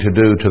beginning to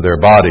do to their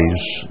bodies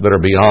that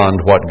are beyond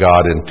what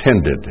God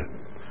intended.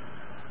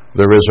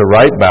 There is a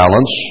right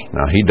balance.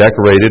 Now, he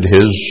decorated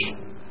his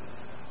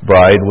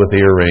bride with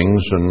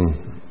earrings and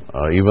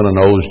even a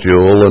nose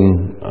jewel and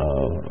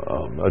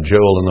a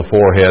jewel in the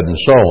forehead and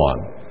so on.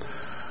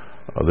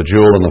 The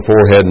jewel in the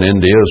forehead in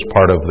India is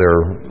part of their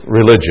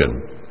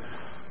religion.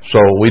 So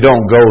we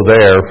don't go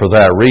there for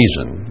that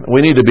reason.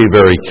 We need to be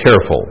very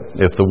careful.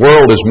 If the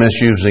world is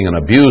misusing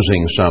and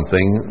abusing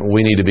something,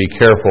 we need to be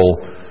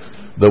careful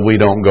that we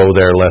don't go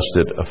there lest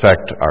it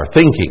affect our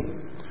thinking.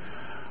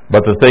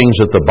 But the things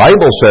that the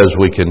Bible says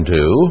we can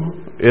do,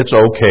 it's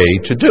okay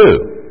to do.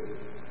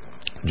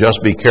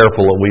 Just be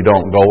careful that we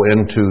don't go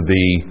into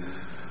the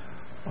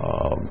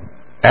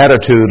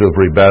attitude of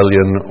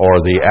rebellion or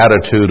the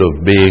attitude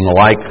of being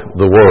like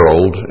the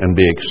world and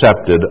be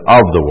accepted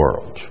of the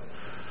world.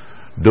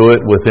 Do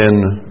it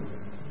within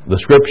the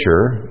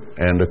Scripture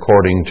and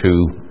according to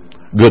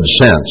good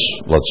sense,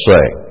 let's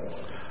say.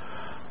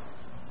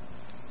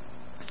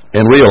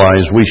 And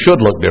realize we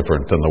should look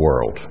different than the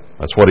world.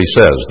 That's what he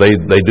says. They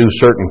do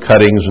certain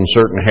cuttings and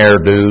certain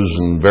hairdos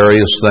and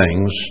various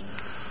things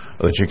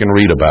that you can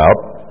read about.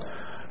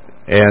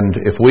 And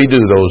if we do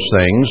those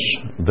things,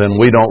 then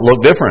we don't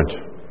look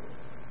different.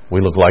 We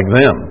look like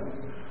them.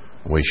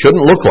 We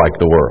shouldn't look like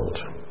the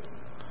world.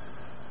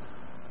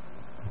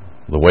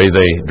 The way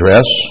they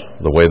dress,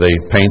 the way they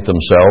paint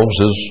themselves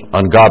is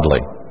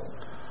ungodly.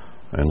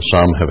 And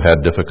some have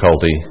had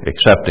difficulty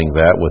accepting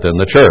that within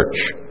the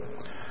church.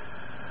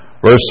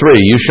 Verse 3,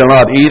 you shall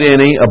not eat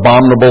any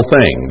abominable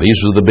thing. These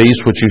are the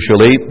beasts which you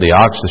shall eat, the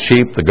ox, the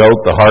sheep, the goat,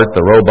 the hart,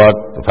 the roebuck,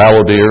 the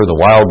fallow deer, the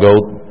wild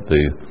goat,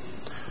 the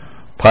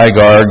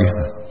pygarg,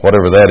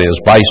 whatever that is.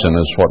 Bison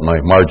is what my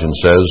margin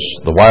says.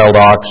 The wild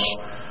ox,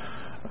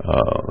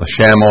 the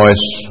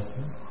chamois.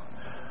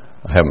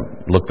 I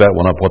haven't looked that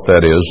one up what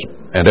that is.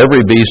 And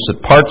every beast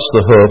that parts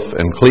the hoof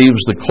and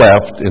cleaves the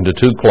cleft into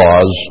two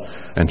claws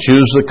and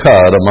chews the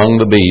cud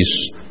among the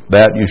beasts,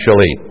 that you shall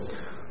eat.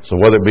 So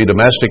whether it be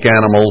domestic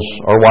animals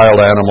or wild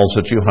animals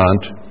that you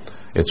hunt,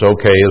 it's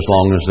okay as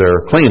long as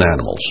they're clean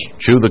animals.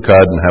 Chew the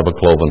cud and have a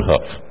cloven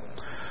hoof.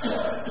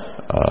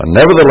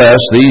 Nevertheless,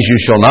 these you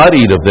shall not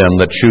eat of them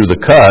that chew the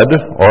cud,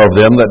 or of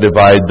them that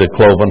divide the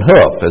cloven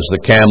hoof, as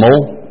the camel,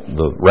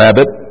 the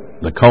rabbit,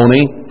 the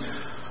coney.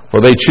 For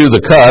they chew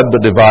the cud,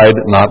 but divide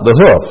not the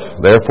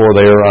hoof. Therefore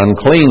they are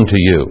unclean to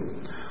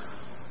you.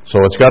 So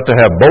it's got to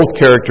have both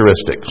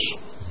characteristics,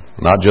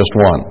 not just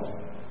one.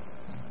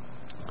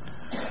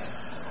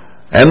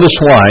 And the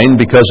swine,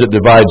 because it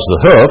divides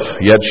the hoof,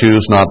 yet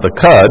chews not the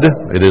cud,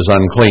 it is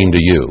unclean to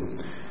you.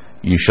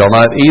 You shall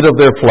not eat of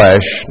their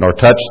flesh, nor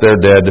touch their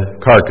dead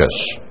carcass.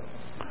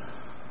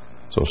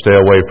 So stay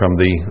away from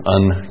the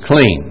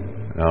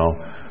unclean. Now,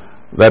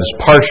 that's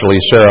partially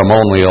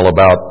ceremonial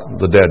about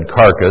the dead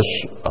carcass.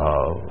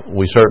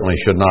 We certainly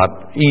should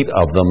not eat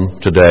of them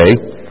today.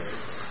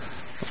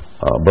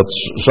 But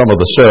some of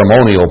the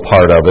ceremonial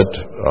part of it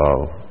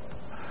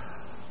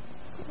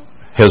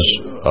has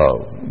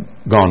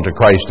gone to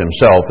Christ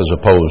himself as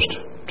opposed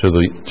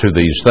to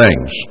these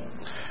things.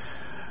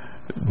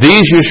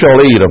 These you shall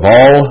eat of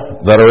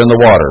all that are in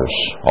the waters.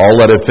 All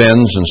that have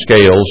fins and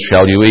scales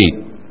shall you eat.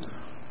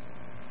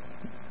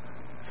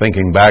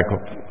 Thinking back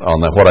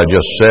on what I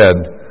just said,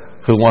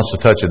 who wants to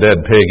touch a dead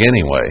pig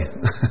anyway?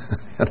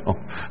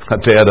 A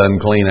dead,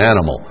 unclean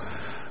animal.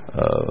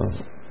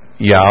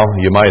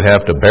 You might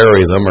have to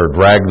bury them or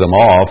drag them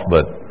off,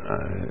 but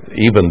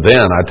even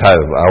then,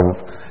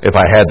 if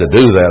I had to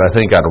do that, I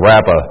think I'd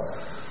wrap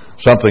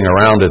something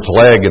around its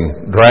leg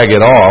and drag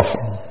it off.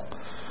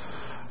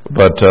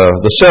 But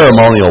the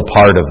ceremonial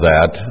part of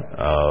that,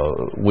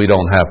 we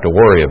don't have to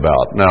worry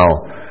about. Now,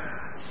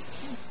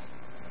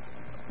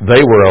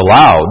 they were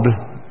allowed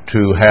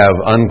to have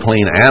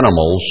unclean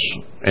animals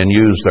and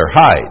use their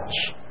hides.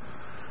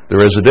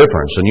 There is a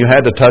difference, and you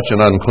had to touch an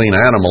unclean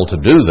animal to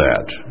do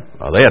that.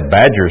 They had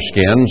badger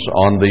skins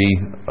on the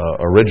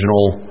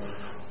original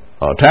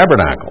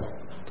tabernacle.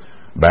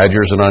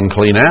 Badger's an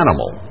unclean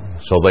animal,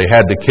 so they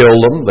had to kill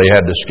them, they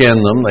had to skin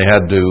them, they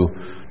had to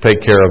take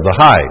care of the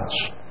hides.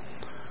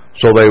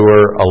 So they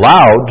were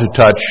allowed to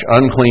touch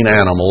unclean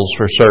animals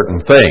for certain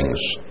things.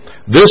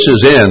 This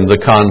is in the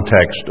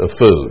context of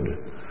food.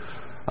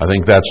 I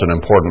think that's an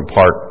important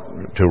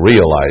part to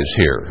realize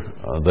here,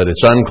 that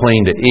it's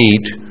unclean to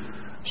eat,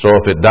 so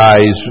if it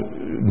dies,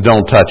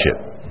 don't touch it.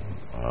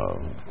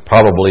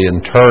 Probably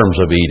in terms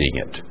of eating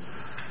it,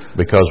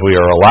 because we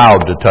are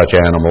allowed to touch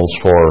animals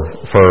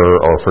for fur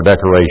or for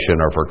decoration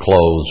or for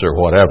clothes or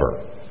whatever.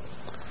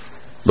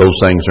 Those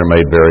things are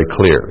made very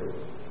clear.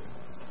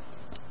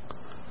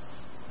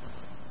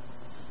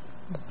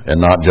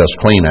 And not just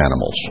clean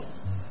animals,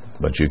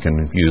 but you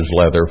can use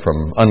leather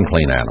from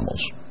unclean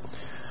animals.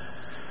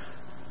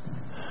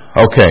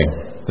 Okay,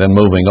 then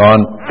moving on.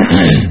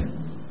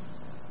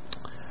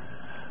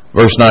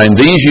 Verse 9,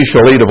 these you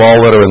shall eat of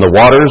all that are in the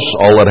waters,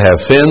 all that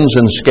have fins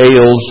and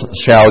scales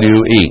shall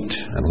you eat.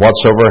 And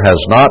whatsoever has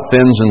not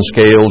fins and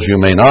scales you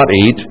may not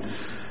eat,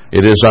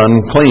 it is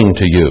unclean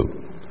to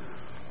you.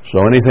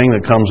 So anything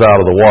that comes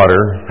out of the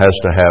water has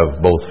to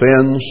have both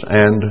fins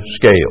and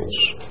scales.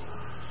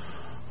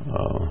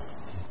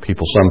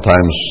 People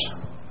sometimes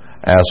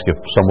ask if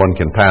someone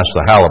can pass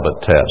the halibut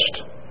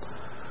test.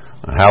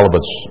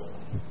 Halibut's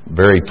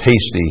very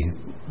tasty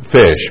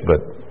fish,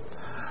 but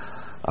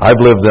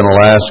I've lived in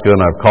Alaska and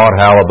I've caught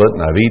halibut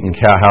and I've eaten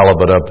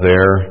halibut up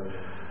there.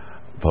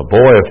 But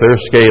boy, if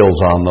there's scales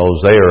on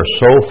those, they are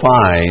so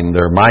fine,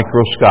 they're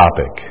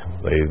microscopic.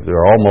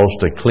 They're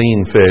almost a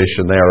clean fish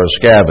and they are a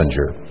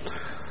scavenger.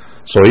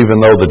 So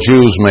even though the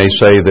Jews may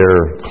say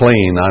they're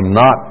clean, I'm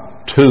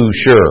not too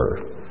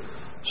sure.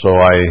 So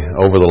I,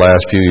 over the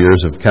last few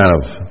years, have kind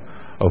of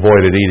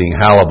avoided eating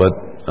halibut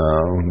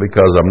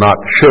because I'm not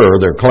sure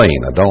they're clean.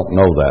 I don't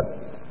know that.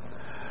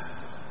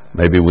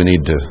 Maybe we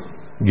need to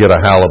get a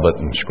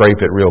halibut and scrape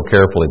it real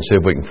carefully and see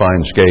if we can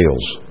find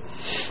scales.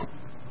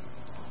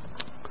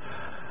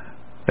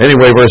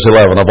 Anyway, verse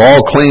 11, of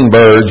all clean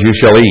birds you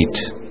shall eat,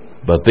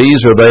 but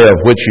these are they of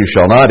which you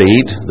shall not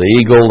eat, the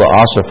eagle, the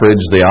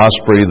ossifrage, the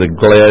osprey, the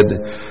gled,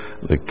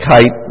 the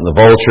kite, the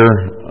vulture,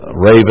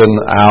 raven,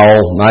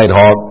 owl,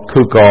 nighthawk,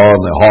 cuckoo,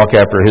 and the hawk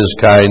after his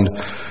kind,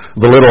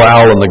 the little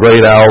owl and the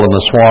great owl and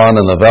the swan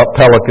and the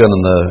pelican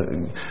and the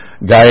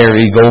gyre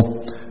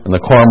eagle and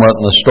the cormorant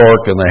and the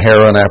stork and the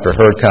heron after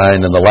her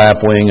kind and the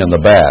lapwing and the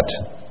bat.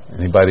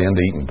 Anybody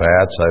into eating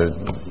bats?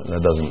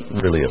 That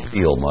doesn't really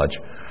appeal much.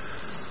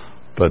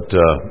 But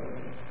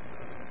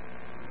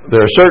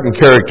there are certain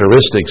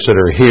characteristics that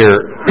are here.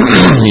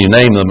 You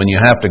name them and you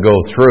have to go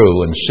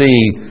through and see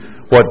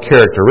what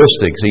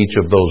characteristics each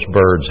of those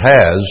birds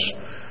has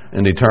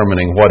in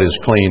determining what is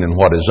clean and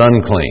what is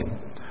unclean.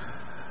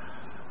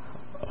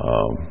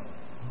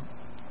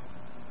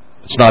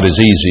 It's not as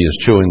easy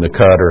as chewing the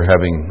cud or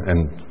having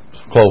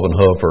cloven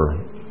hoof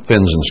or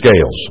fins and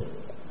scales.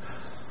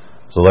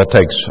 So that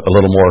takes a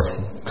little more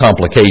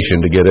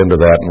complication to get into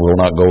that, and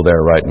we'll not go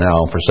there right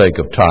now. For sake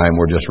of time,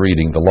 we're just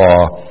reading the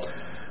law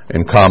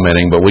and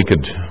commenting, but we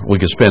could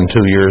spend 2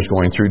 years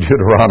going through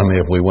Deuteronomy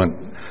if we went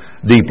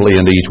deeply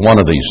into each one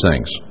of these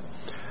things.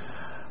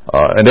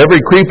 And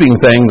every creeping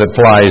thing that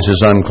flies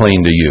is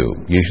unclean to you.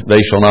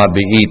 They shall not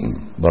be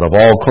eaten. But of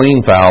all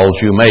clean fowls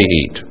you may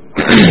eat.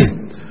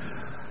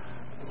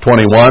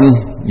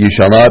 21, you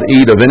shall not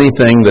eat of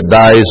anything that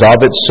dies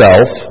of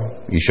itself.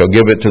 You shall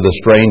give it to the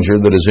stranger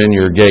that is in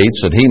your gates,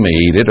 that he may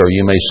eat it, or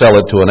you may sell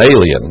it to an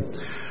alien.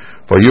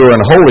 For you are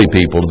an holy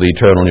people to the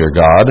eternal your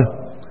God.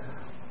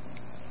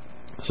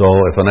 So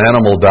if an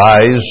animal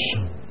dies,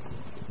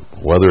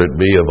 whether it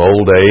be of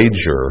old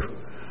age or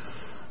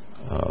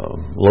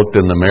looked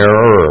in the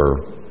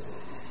mirror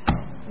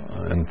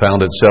and found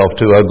itself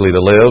too ugly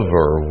to live,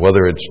 or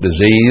whether it's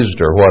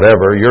diseased or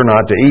whatever, you're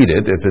not to eat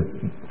it if it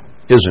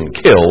isn't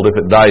killed, if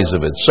it dies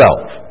of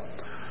itself.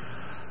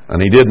 And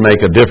he did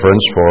make a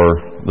difference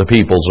for the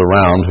peoples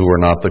around who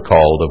were not the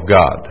called of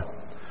God.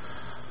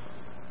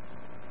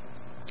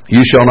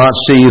 You shall not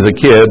see the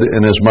kid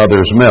in his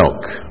mother's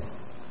milk.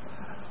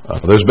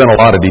 There's been a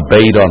lot of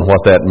debate on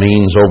what that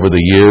means over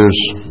the years.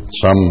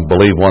 Some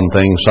believe one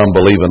thing, some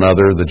believe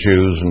another, the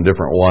Jews and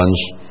different ones.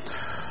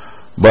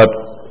 But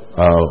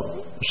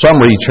some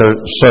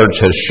research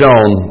has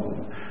shown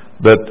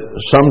that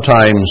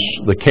sometimes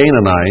the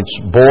Canaanites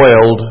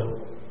boiled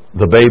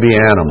the baby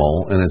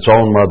animal in its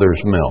own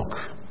mother's milk.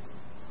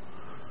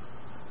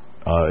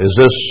 Is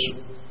this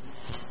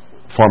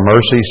for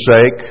mercy's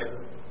sake?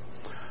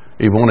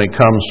 Even when it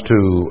comes to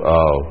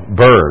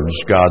birds,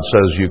 God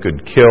says you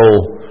could kill,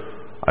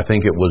 I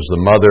think it was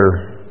the mother,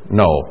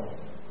 no.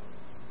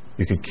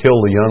 You could kill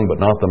the young but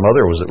not the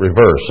mother, or was it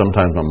reversed?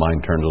 Sometimes my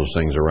mind turns those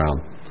things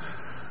around.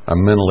 I'm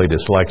mentally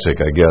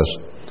dyslexic, I guess.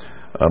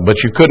 But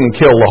you couldn't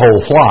kill the whole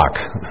flock.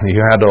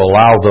 You had to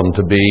allow them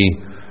to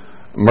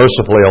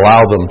mercifully allow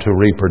them to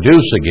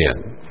reproduce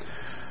again.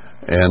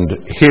 And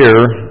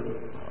here,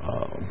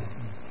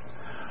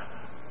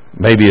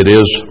 maybe it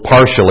is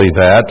partially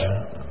that.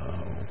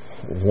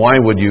 Why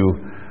would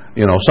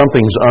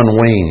something's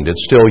unweaned,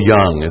 it's still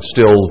young, it's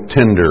still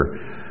tender,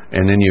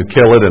 and then you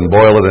kill it and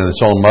boil it in its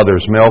own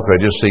mother's milk?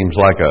 It just seems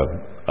like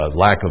a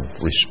lack of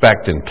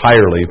respect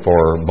entirely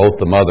for both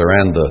the mother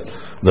and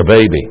the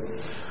baby.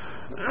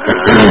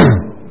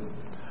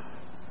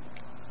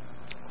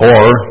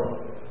 Or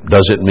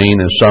does it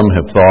mean, as some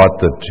have thought,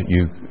 that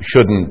you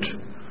shouldn't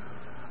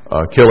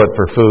kill it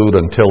for food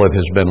until it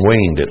has been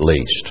weaned at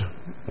least?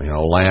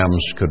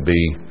 Lambs could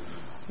be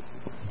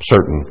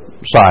certain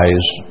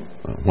size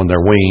when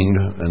they're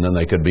weaned, and then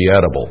they could be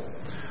edible.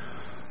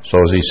 So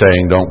is he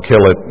saying don't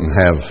kill it and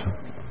have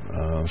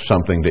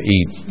something to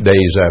eat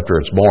days after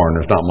it's born?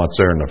 There's not much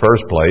there in the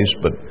first place,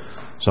 but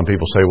some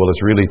people say, well,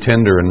 it's really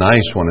tender and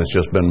nice when it's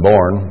just been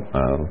born.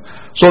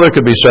 So there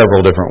could be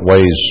several different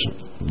ways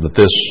that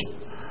this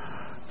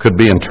could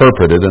be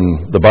interpreted,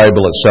 and the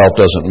Bible itself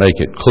doesn't make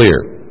it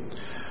clear.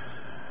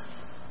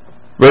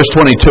 Verse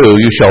 22,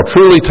 you shall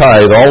truly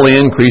tithe all the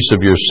increase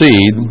of your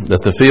seed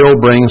that the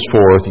field brings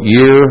forth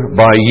year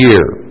by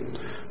year.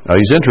 Now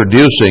he's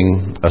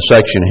introducing a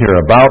section here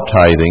about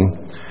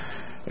tithing,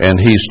 and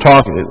he's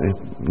talking,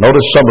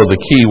 notice some of the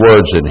key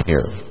words in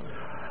here.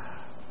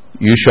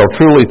 You shall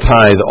truly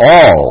tithe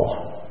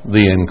all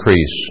the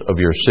increase of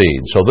your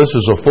seed. So this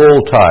is a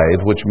full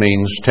tithe, which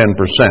means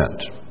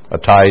 10%. A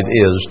tithe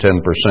is 10%.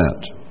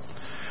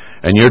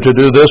 And you're to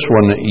do this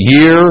one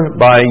year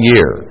by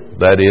year.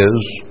 That is,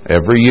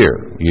 every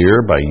year.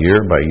 Year by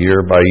year by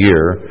year by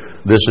year,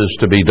 this is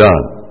to be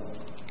done.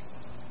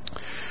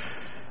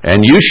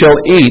 And you shall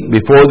eat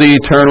before the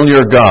eternal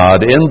your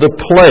God in the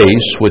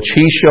place which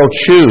he shall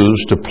choose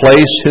to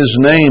place his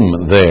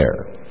name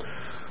there.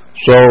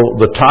 So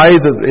the tithe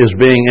that is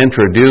being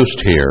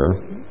introduced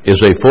here is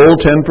a full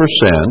 10%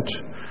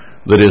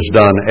 that is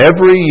done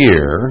every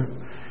year,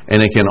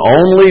 and it can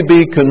only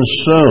be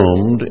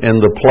consumed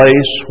in the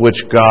place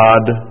which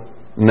God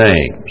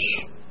names.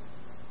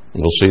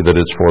 We'll see that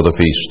it's for the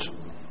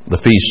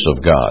feasts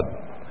of God.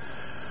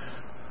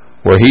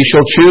 Where he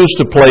shall choose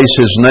to place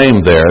his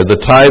name there, the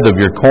tithe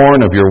of your corn,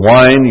 of your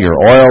wine, your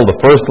oil,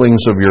 the firstlings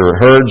of your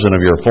herds and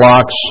of your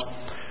flocks,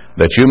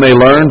 that you may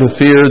learn to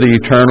fear the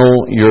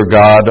eternal your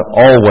God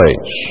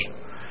always.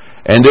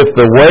 And if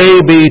the way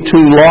be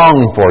too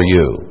long for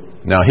you,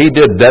 now he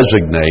did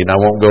designate, I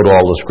won't go to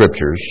all the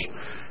scriptures,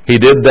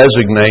 he did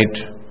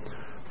designate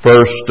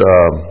first,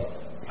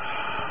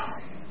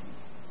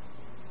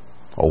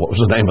 what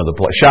was the name of the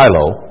place?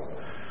 Shiloh.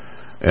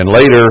 And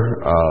later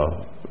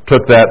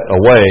took that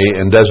away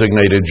and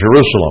designated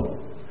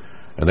Jerusalem.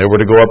 And they were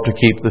to go up to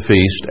keep the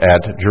feast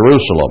at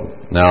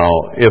Jerusalem. Now,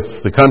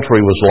 if the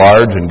country was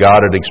large and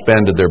God had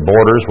expanded their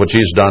borders, which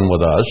he's done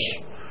with us,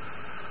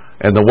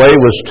 and the way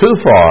was too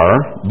far,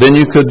 then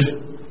you could,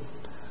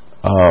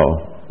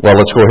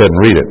 let's go ahead and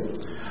read it.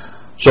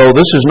 So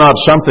this is not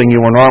something you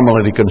were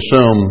normally to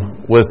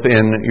consume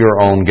within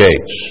your own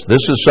gates.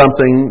 This is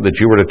something that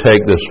you were to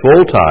take this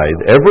full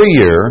tithe every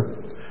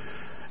year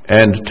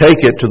and take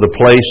it to the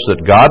place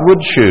that God would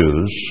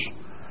choose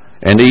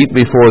and eat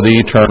before the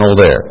eternal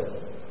there.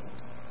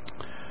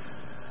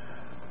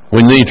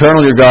 When the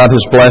eternal your God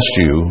has blessed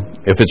you,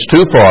 if it's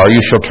too far,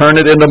 you shall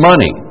turn it into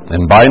money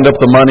and bind up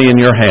the money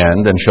in your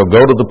hand and shall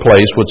go to the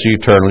place which the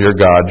eternal your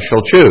God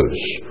shall choose.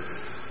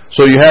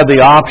 So you have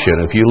the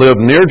option. If you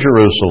live near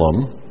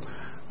Jerusalem,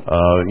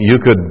 you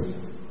could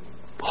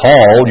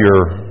haul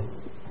your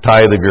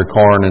tithe of your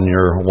corn and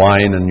your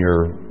wine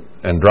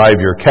and drive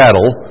your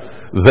cattle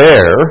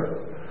there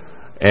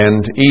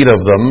and eat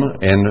of them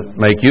and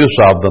make use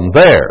of them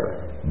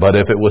there. But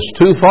if it was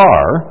too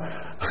far,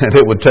 and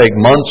it would take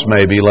months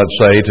maybe, let's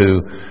say,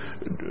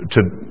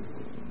 to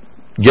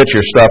get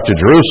your stuff to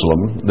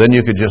Jerusalem, then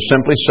you could just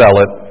simply sell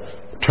it,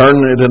 turn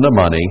it into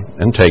money,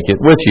 and take it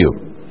with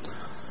you.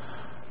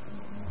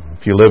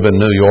 If you live in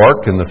New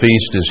York and the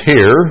feast is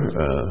here,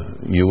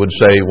 you would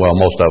say, well,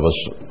 most of us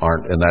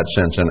aren't in that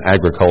sense in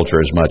agriculture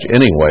as much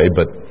anyway,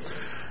 but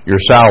your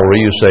salary,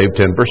 you save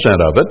 10%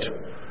 of it,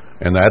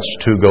 and that's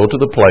to go to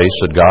the place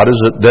that God has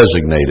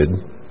designated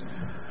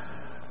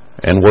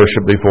and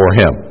worship before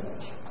him.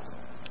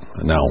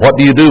 Now, what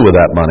do you do with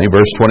that money?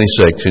 Verse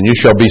 26, and you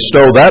shall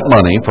bestow that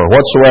money for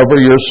whatsoever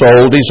your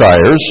soul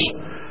desires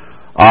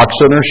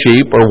oxen or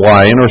sheep or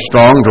wine or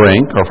strong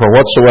drink, or for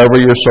whatsoever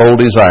your soul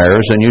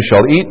desires, and you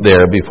shall eat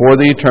there before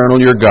the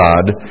Eternal your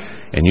God,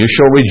 and you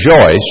shall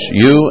rejoice,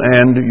 you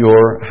and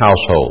your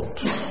household.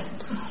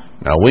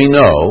 Now we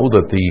know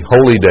that the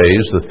holy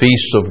days, the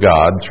feasts of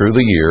God through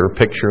the year,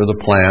 picture the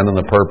plan and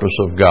the purpose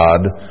of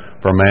God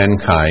for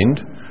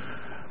mankind,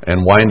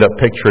 and wind up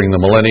picturing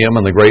the millennium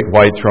and the great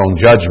white throne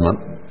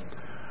judgment,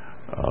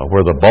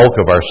 where the bulk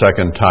of our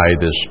second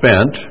tithe is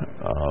spent,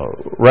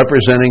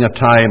 representing a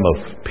time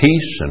of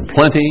peace and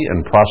plenty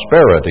and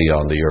prosperity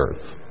on the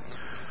earth.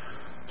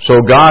 So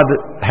God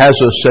has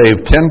us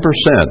save 10%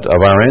 of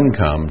our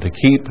income to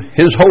keep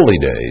His holy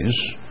days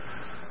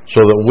so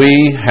that we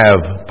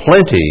have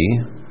plenty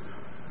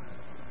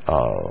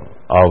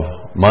of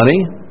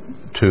money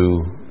to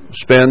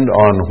spend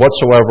on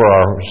whatsoever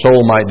our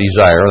soul might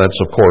desire.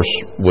 That's, of course,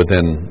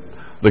 within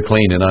the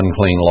clean and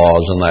unclean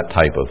laws and that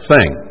type of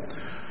thing.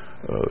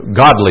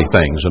 Godly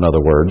things, in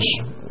other words,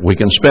 we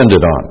can spend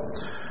it on.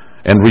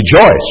 And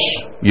rejoice,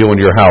 you and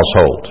your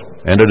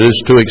household. And it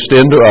is to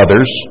extend to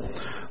others.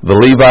 The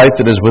Levite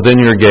that is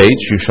within your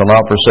gates, you shall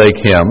not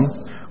forsake him,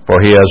 for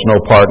he has no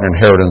part in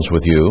inheritance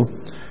with you.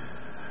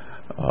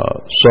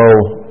 So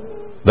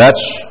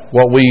that's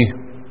what we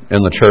in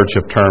the church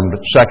have termed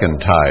second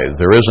tithe.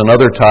 There is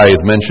another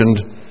tithe mentioned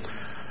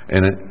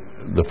in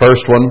the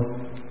first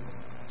one,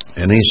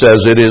 and he says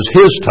it is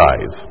his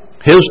tithe,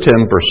 his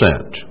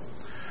 10%.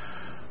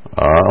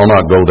 I'll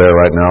not go there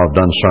right now. I've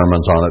done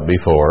sermons on it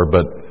before.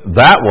 But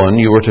that one,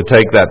 you were to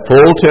take that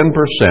full 10%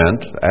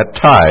 at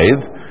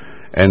tithe,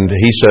 and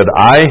he said,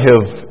 I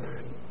have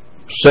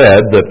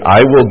said that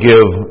I will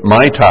give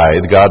my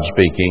tithe, God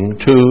speaking,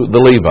 to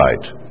the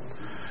Levite.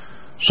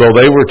 So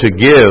they were to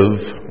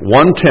give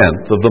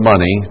 1/10 of the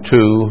money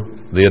to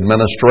the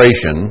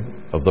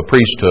administration of the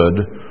priesthood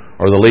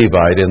or the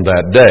Levite in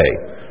that day.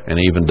 And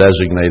he even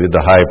designated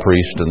the high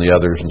priest and the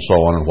others and so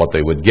on and what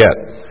they would get.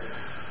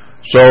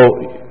 So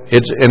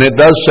it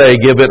does say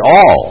give it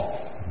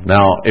all.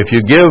 Now, if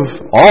you give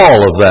all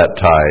of that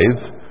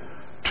tithe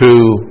to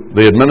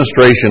the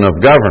administration of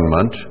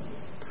government,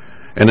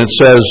 and it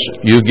says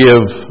you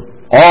give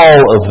all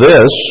of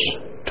this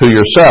to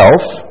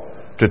yourself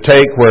to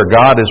take where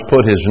God has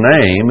put His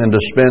name and to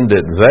spend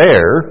it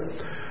there,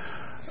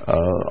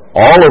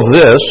 all of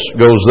this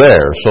goes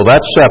there, so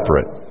that's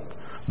separate.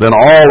 Then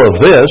all of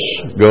this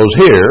goes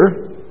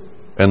here,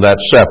 and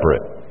that's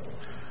separate.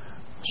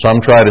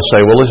 Some try to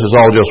say, well, this is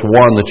all just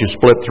one that you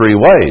split three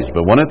ways.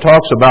 But when it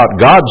talks about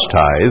God's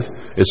tithe,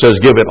 it says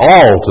give it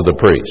all to the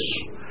priests.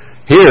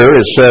 Here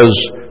it says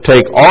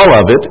take all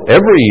of it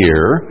every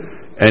year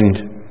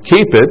and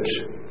keep it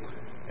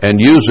and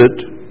use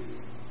it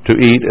to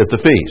eat at the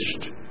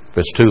feast. If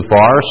it's too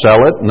far,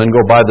 sell it and then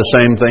go buy the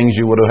same things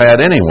you would have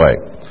had anyway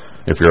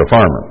if you're a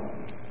farmer.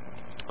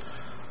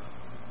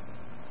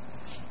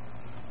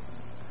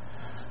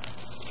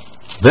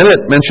 Then it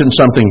mentions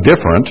something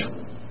different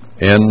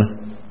in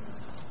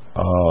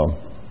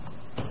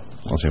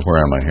let's see,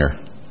 where am I here?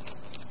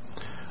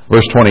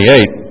 Verse 28.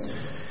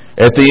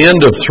 At the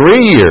end of 3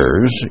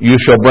 years you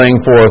shall bring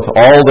forth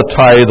all the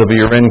tithe of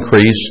your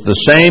increase the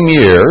same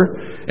year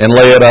and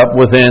lay it up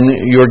within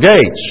your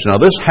gates. Now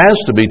this has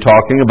to be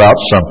talking about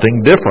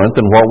something different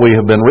than what we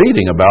have been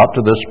reading about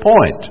to this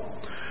point.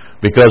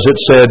 Because it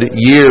said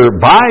year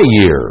by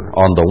year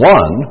on the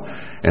one,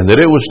 and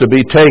that it was to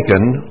be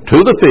taken to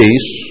the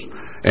feasts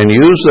and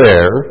used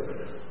there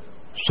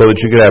so that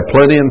you could have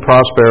plenty and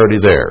prosperity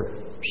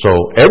there. So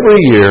every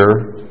year,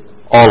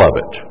 all of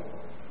it.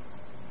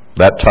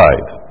 That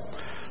tithe.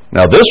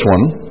 Now this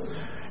one,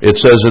 it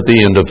says at the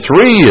end of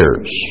 3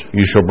 years,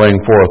 you shall bring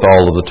forth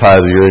all of the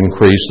tithe of your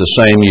increase the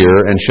same year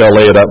and shall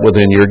lay it up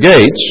within your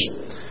gates.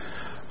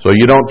 So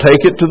you don't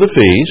take it to the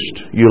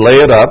feast, you lay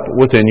it up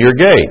within your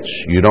gates.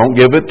 You don't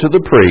give it to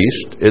the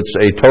priest. It's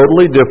a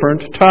totally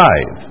different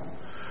tithe.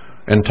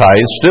 And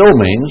tithe still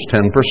means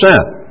 10%.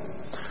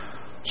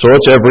 So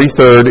it's every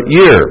 3rd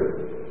year.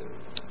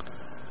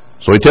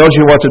 So he tells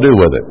you what to do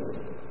with it.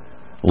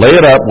 Lay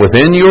it up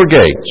within your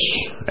gates,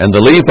 and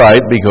the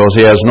Levite, because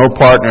he has no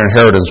part in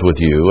inheritance with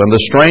you, and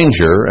the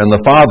stranger, and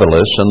the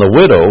fatherless, and the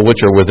widow, which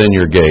are within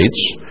your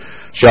gates,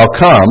 shall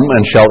come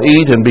and shall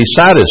eat and be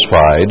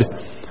satisfied,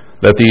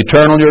 that the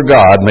Eternal your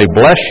God may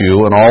bless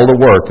you in all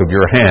the work of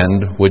your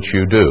hand which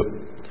you do.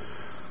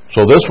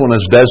 So this one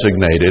is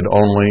designated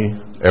only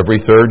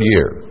every 3rd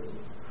year.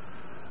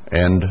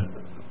 And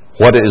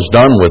what is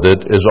done with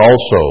it is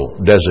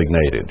also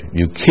designated.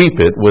 You keep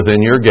it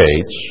within your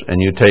gates, and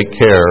you take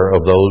care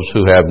of those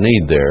who have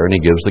need there. And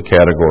he gives the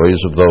categories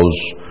of those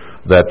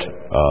that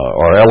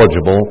are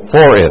eligible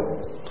for it.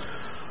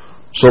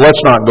 So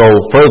let's not go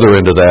further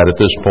into that at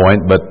this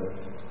point, but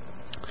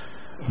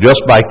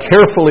just by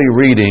carefully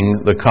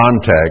reading the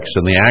context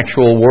and the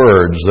actual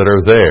words that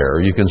are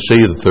there, you can see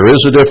that there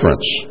is a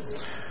difference.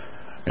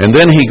 And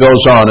then he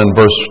goes on in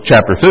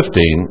chapter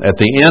 15, at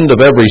the end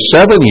of every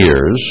 7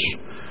 years,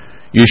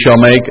 you shall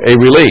make a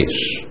release.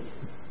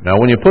 Now,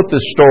 when you put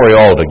this story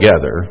all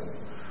together,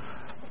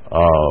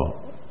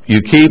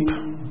 you keep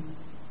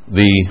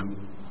the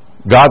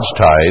God's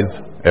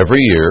tithe every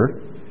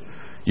year.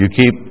 You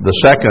keep the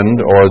second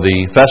or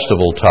the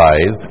festival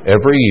tithe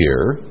every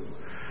year.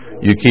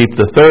 You keep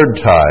the third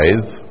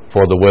tithe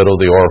for the widow,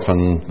 the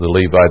orphan, the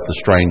Levite, the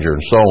stranger,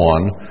 and so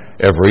on,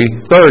 every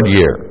third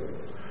year.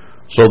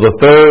 So the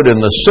third and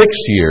the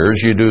sixth years,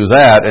 you do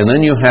that, and then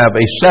you have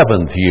a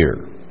seventh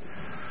year,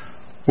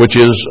 which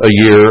is a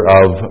year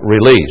of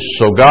release.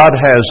 So God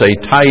has a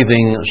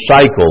tithing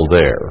cycle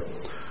there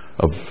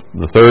of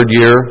the third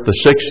year, the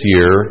sixth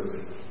year,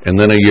 and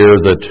then a year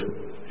that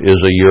is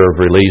a year of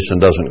release and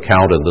doesn't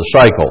count in the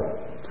cycle.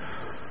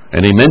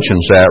 And he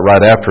mentions that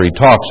right after he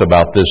talks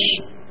about this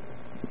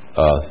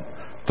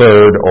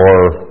third or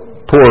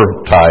poor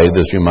tithe,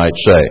 as you might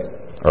say,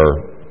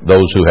 or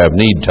those who have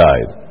need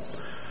tithe.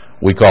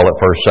 We call it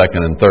first,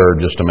 second, and third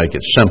just to make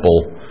it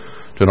simple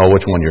to know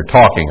which one you're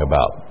talking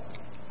about.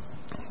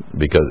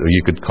 Because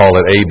you could call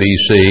it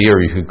ABC,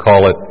 or you could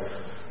call it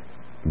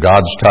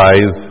God's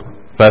tithe,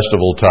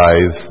 festival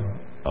tithe,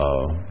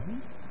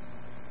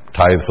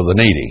 tithe for the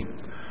needy.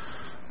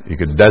 You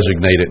could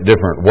designate it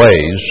different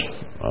ways.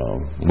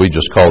 We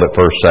just called it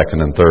first,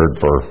 second, and third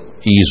for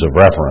ease of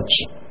reference.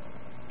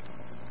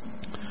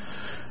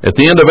 At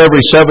the end of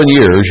every 7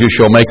 years you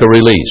shall make a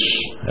release,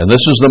 and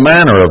this is the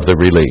manner of the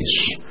release.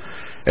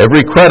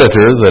 Every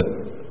creditor that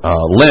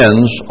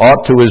lends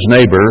aught to his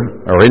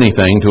neighbor, or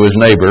anything to his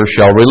neighbor,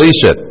 shall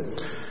release it.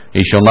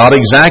 He shall not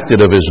exact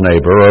it of his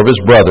neighbor or of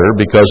his brother,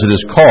 because it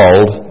is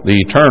called the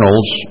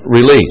Eternal's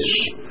release.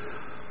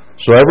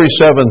 So every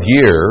 7th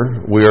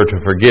year we are to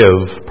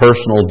forgive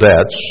personal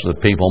debts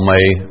that people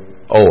may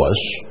owe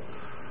us,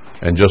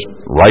 and just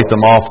write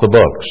them off the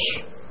books,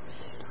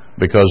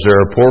 because there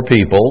are poor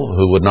people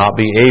who would not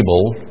be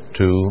able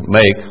to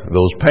make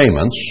those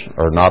payments,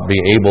 or not be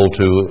able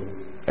to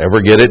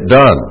ever get it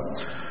done.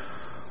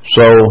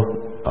 So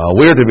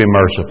we are to be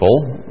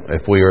merciful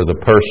if we are the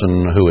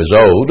person who is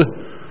owed,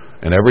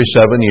 and every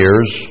 7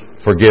 years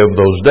forgive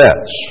those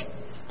debts.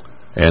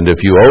 And if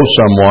you owe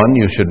someone,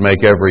 you should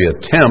make every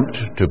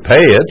attempt to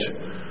pay it,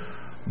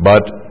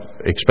 but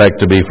expect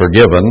to be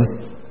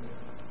forgiven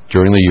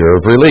during the year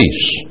of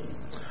release.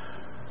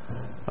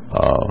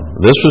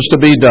 This was to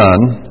be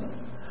done,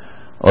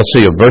 let's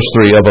see, verse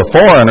 3, of a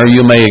foreigner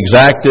you may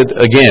exact it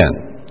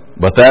again,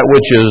 but that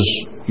which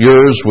is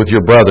yours with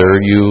your brother,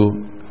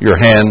 your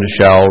hand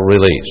shall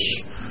release.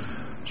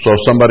 So if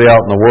somebody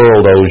out in the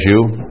world owes you,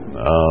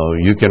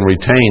 you can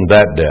retain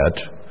that debt,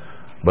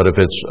 but if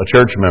it's a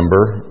church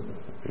member,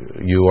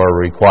 you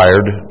are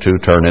required to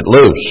turn it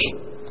loose.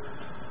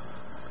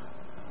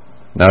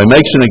 Now he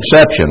makes an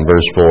exception,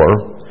 verse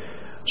 4.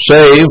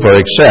 Save or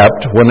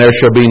accept when there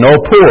shall be no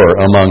poor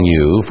among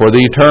you, for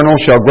the Eternal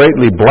shall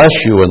greatly bless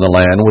you in the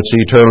land which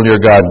the Eternal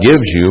your God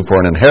gives you for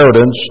an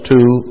inheritance to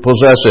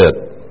possess it.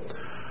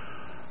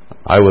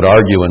 I would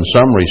argue in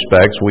some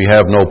respects we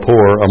have no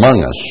poor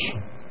among us.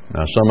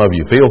 Now some of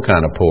you feel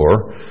kind of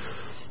poor,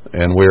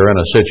 and we're in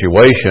a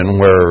situation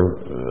where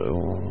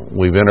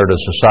we've entered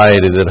a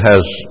society that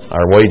has,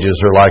 our wages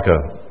are like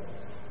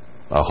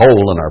a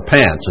hole in our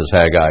pants, as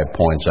Haggai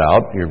points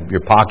out. Your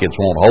pockets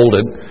won't hold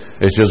it.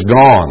 It's just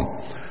gone.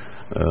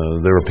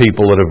 There are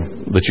people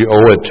that you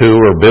owe it to,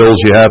 or bills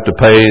you have to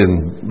pay,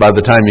 and by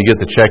the time you get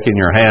the check in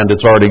your hand,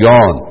 it's already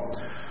gone.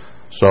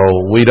 So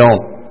we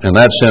don't, in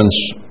that sense,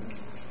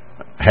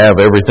 have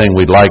everything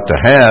we'd like to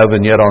have,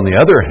 and yet on the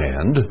other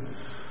hand,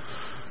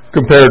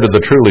 compared to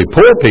the truly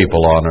poor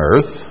people on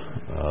earth,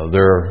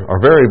 there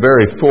are very,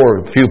 very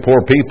few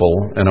poor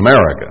people in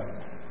America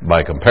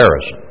by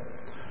comparison.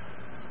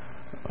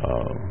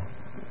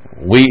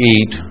 We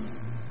eat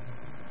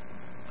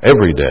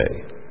every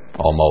day,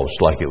 almost,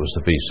 like it was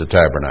the Feast of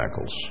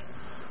Tabernacles.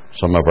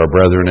 Some of our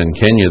brethren in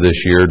Kenya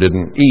this year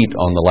didn't eat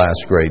on the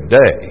last great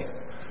day.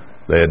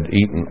 They had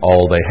eaten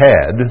all they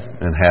had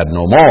and had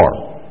no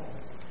more.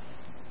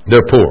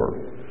 They're poor.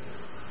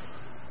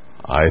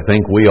 I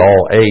think we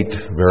all ate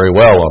very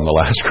well on the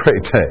last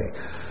great day.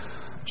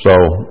 So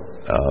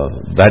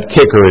that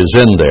kicker is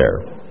in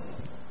there.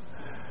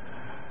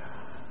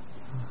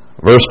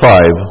 Verse 5,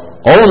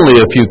 Only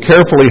if you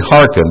carefully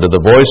hearken to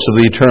the voice of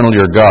the Eternal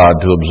your God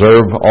to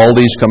observe all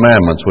these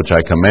commandments which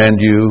I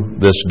command you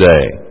this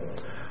day.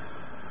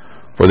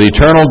 For the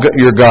Eternal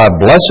your God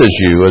blesses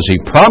you as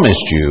He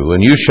promised you,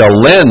 and you shall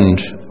lend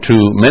to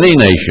many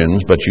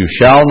nations, but you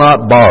shall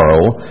not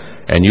borrow,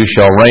 and you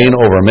shall reign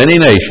over many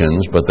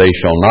nations, but they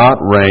shall not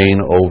reign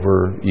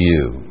over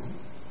you.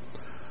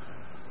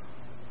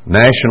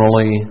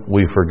 Nationally,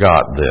 we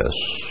forgot this.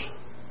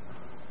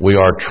 We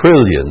are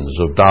trillions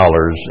of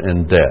dollars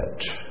in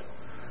debt.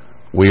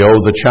 We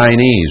owe the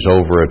Chinese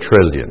over $1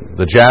 trillion,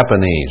 the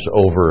Japanese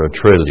over $1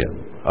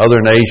 trillion. Other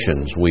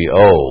nations, we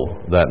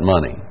owe that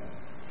money.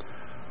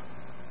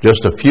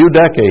 Just a few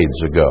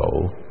decades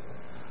ago,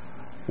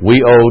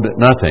 we owed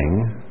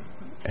nothing,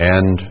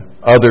 and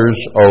others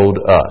owed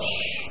us.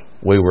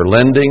 We were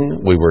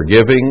lending, we were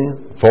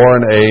giving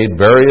foreign aid,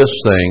 various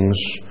things,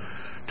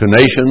 to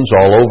nations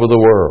all over the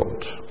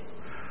world.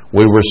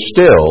 We were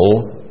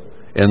still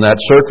in that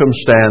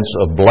circumstance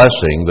of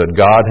blessing that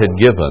God had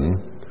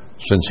given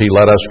since He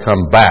let us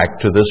come back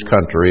to this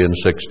country in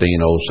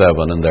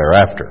 1607 and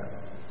thereafter.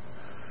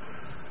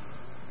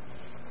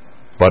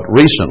 But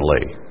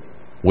recently,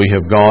 we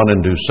have gone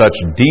into such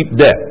deep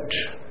debt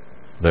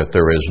that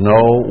there is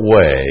no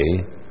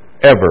way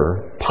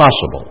ever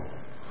possible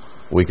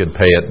we could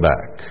pay it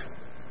back.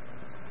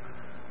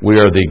 We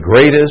are the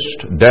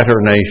greatest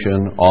debtor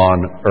nation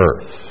on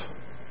earth.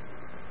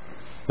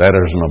 That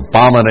is an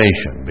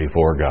abomination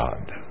before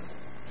God.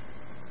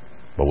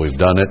 But we've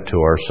done it to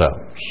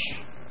ourselves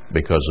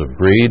because of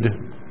greed,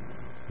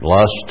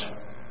 lust,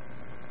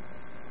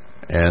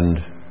 and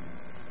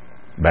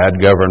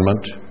bad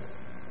government.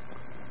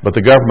 But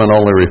the government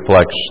only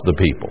reflects the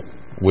people.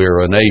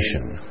 We're a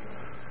nation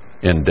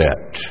in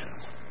debt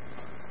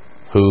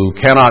who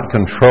cannot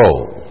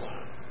control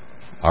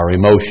our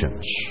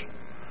emotions.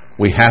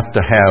 We have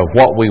to have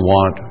what we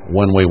want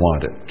when we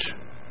want it.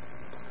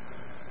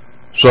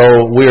 So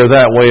we are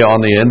that way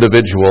on the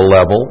individual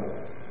level.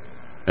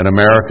 And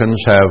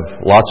Americans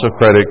have lots of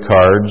credit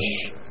cards,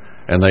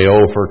 and they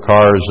owe for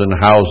cars and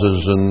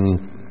houses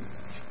and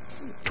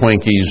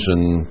Twinkies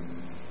and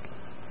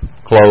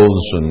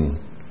clothes and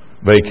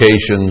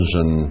vacations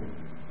and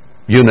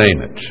you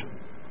name it.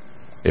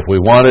 If we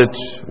want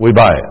it, we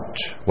buy it,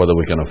 whether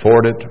we can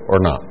afford it or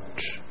not.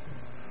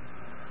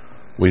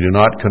 We do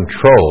not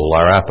control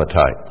our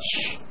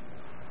appetites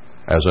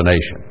as a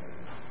nation.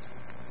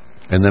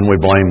 And then we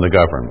blame the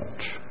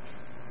government.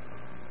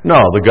 No,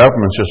 the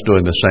government's just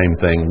doing the same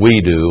thing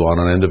we do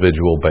on an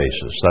individual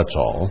basis, that's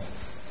all.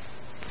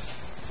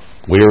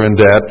 We are in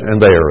debt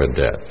and they are in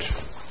debt.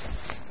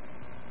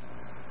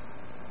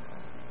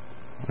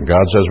 And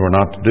God says we're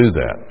not to do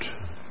that.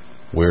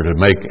 We're to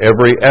make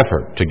every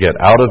effort to get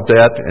out of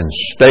debt and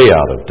stay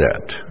out of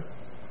debt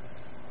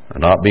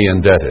and not be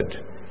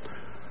indebted.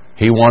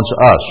 He wants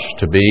us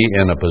to be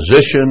in a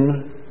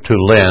position to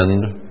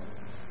lend,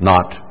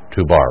 not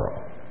to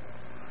borrow.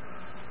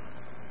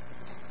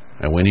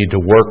 And we need to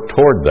work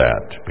toward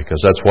that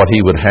because that's what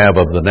He would have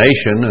of the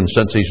nation. And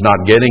since He's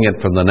not getting it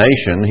from the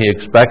nation, He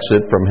expects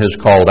it from His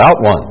called out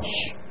ones.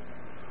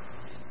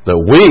 That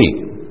we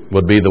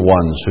would be the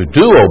ones who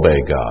do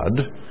obey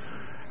God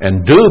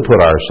and do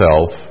put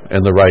ourselves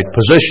in the right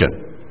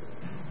position.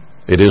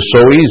 It is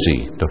so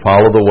easy to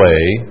follow the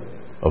way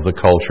of the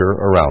culture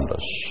around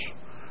us.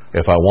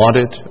 If I want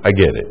it, I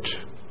get it,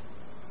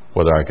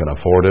 whether I can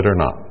afford it or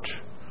not.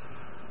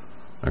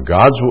 And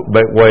God's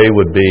way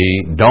would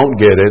be, don't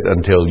get it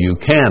until you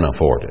can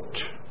afford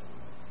it.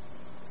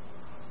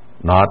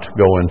 Not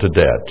go into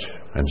debt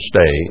and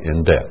stay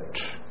in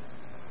debt.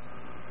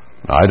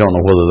 Now, I don't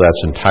know whether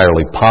that's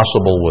entirely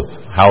possible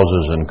with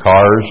houses and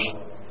cars.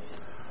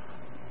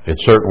 It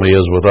certainly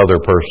is with other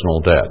personal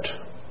debt.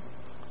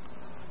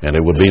 And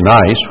it would be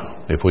nice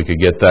if we could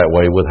get that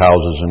way with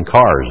houses and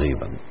cars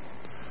even.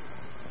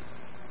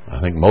 I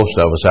think most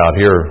of us out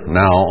here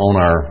now own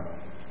our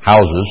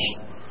houses,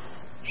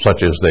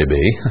 such as they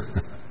be.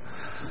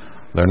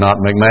 They're not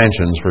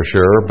McMansions for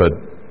sure, but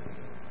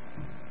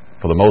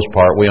for the most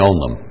part we own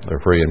them. They're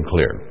free and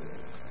clear.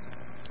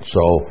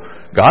 So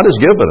God has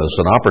given us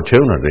an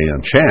opportunity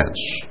and chance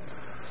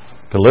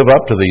to live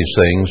up to these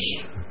things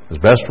as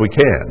best we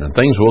can. And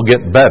things will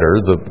get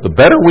better. The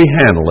better we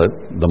handle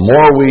it, the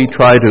more we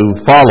try to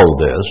follow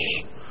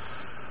this,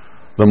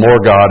 the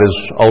more God is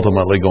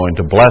ultimately going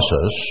to bless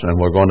us, and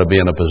we're going to be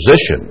in a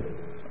position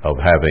of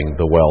having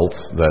the wealth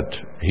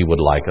that He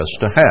would like us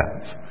to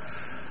have.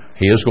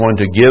 He is going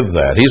to give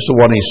that. He's the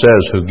one, He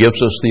says, who gives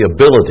us the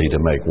ability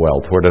to make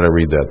wealth. Where did I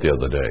read that the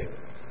other day?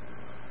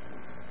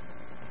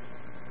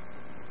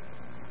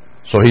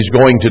 So He's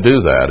going to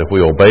do that if we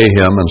obey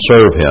Him and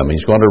serve Him.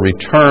 He's going to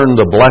return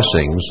the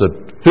blessings that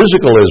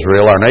physical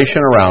Israel, our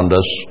nation around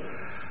us,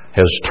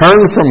 has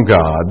turned from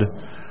God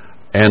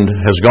and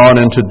has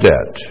gone into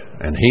debt.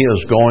 And He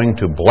is going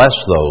to bless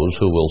those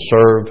who will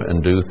serve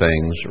and do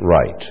things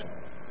right.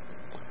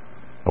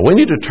 But we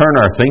need to turn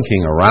our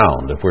thinking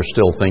around if we're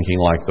still thinking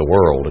like the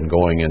world and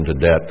going into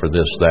debt for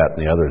this, that,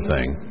 and the other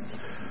thing,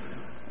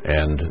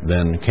 and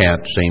then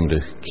can't seem to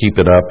keep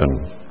it up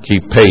and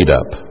keep paid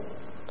up.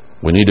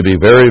 We need to be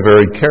very,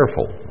 very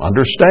careful.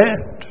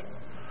 Understand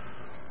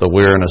that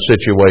we're in a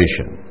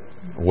situation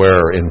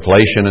where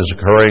inflation is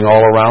occurring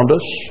all around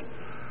us.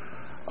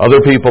 Other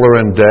people are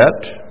in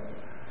debt.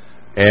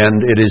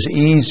 And it is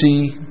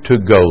easy to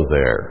go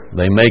there.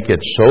 They make it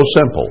so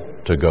simple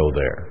to go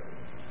there.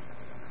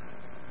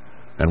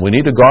 And we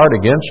need to guard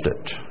against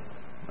it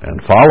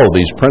and follow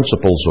these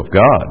principles of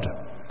God.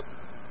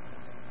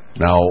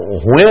 Now,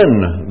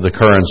 when the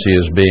currency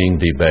is being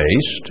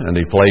debased and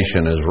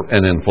inflation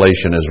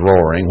is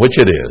roaring, which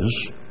it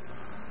is,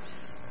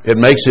 it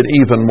makes it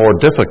even more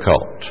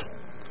difficult.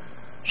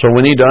 So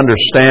we need to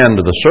understand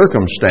the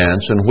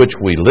circumstance in which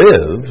we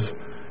live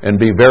and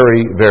be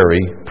very,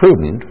 very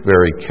prudent,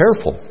 very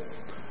careful,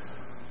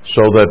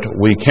 so that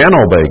we can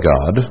obey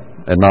God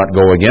and not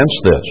go against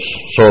this.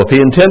 So if He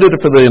intended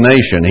it for the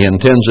nation, He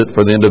intends it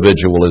for the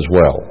individual as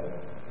well.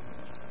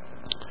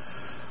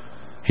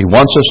 He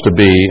wants us to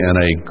be in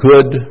a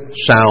good,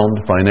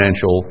 sound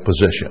financial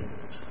position.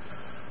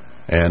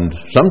 And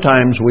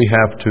sometimes we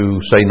have to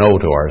say no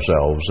to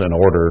ourselves in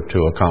order to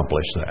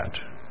accomplish that.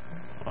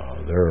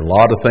 There are a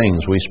lot of things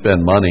we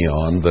spend money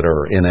on that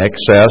are in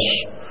excess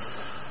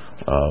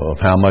of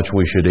how much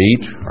we should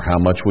eat, or how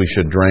much we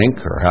should drink,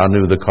 or how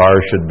new the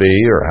car should be,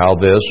 or how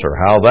this, or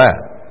how that.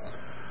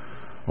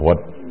 What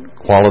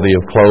quality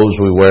of clothes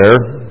we wear.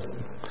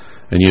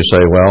 And you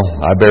say,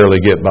 well, I barely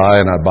get by,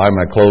 and I buy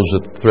my clothes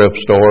at the thrift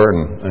store,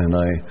 and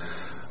I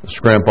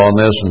scrimp on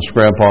this and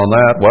scrimp on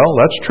that. Well,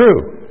 that's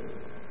true.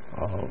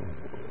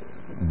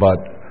 But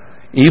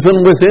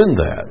even within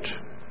that,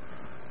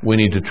 we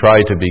need to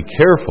try to be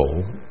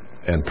careful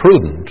and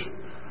prudent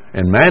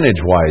and manage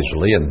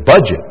wisely and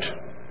budget.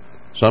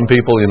 Some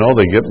people,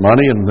 they get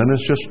money and then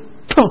it's just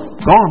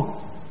gone.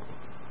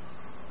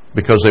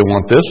 Because they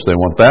want this, they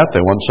want that,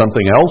 they want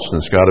something else, and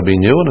it's got to be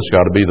new, and it's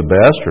got to be the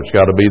best, or it's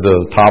got to be the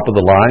top of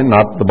the line,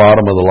 not the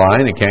bottom of the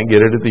line. You can't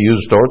get it at the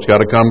used store. It's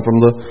got to come from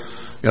the,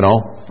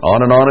 on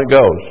and on it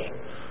goes.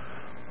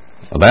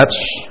 Well, that's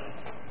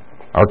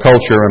our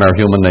culture and our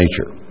human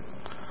nature.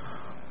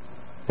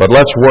 But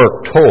let's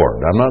work toward.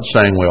 I'm not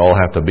saying we all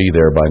have to be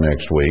there by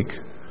next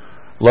week.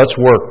 Let's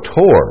work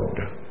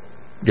toward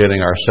getting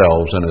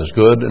ourselves in as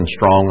good and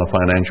strong a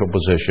financial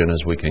position as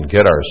we can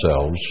get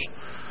ourselves,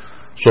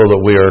 so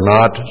that we are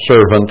not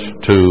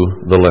servant to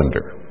the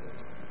lender.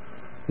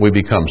 We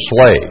become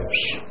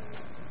slaves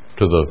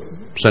to the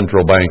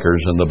central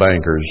bankers and the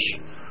bankers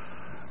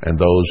and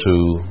those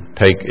who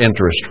take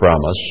interest from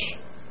us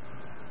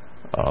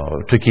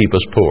to keep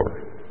us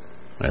poor.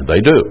 And they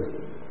do.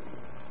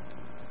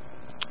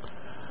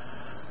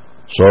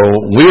 So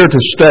we are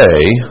to stay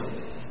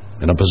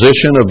in a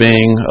position of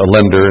being a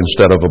lender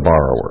instead of a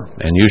borrower.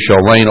 And you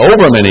shall reign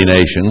over many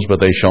nations, but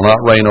they shall not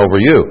reign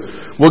over you.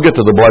 We'll get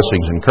to the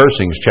blessings and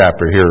cursings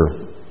chapter here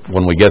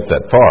when we get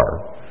that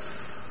far.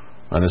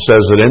 And it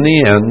says that in the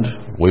end,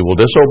 we will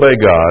disobey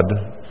God,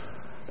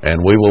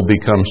 and we will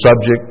become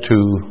subject to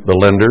the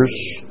lenders,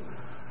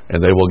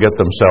 and they will get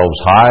themselves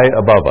high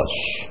above us.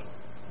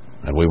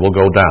 And we will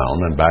go down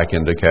and back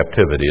into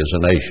captivity as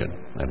a nation.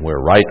 And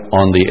we're right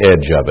on the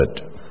edge of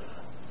it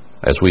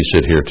as we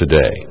sit here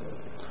today.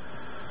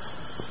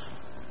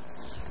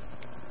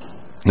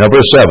 Now,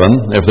 verse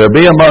 7, if there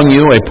be among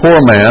you a poor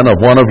man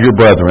of one of your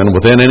brethren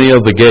within any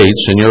of the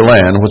gates in your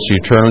land which the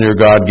eternal your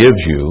God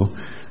gives you,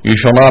 you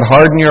shall not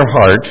harden your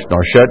heart,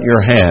 nor shut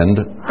your hand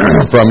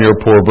from your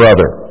poor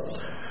brother.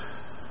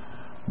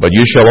 But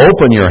you shall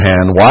open your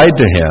hand wide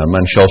to him,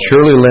 and shall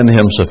surely lend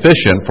him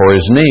sufficient for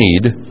his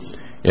need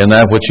in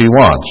that which he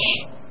wants.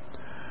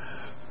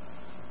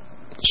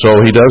 So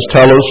he does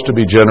tell us to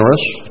be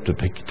generous, to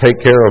take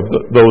care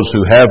of those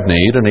who have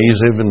need, and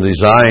he's even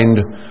designed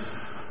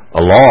a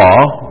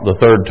law, the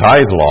third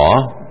tithe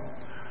law,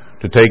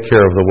 to take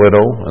care of the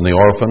widow and the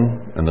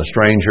orphan and the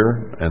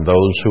stranger and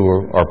those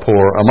who are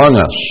poor among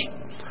us.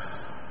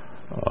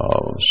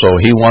 So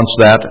he wants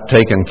that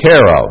taken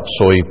care of.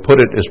 So he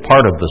put it as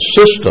part of the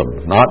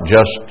system, not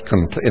just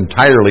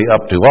entirely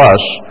up to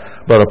us,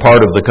 but a part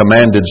of the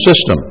commanded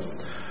system.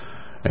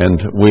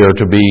 And we are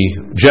to be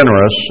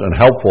generous and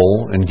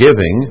helpful and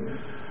giving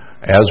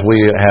as we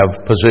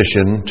have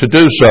position to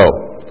do so.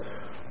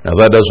 Now,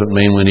 that doesn't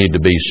mean we need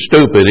to be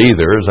stupid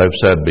either, as I've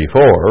said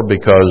before,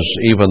 because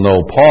even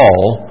though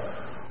Paul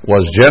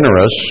was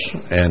generous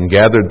and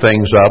gathered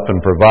things up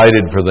and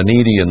provided for the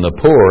needy and the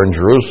poor in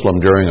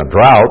Jerusalem during a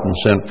drought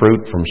and sent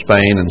fruit from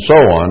Spain and so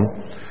on,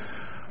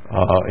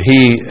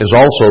 he is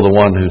also the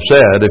one who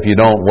said, if you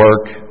don't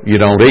work, you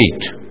don't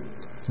eat.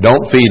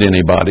 Don't feed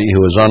anybody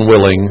who is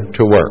unwilling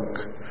to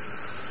work.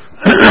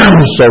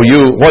 So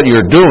what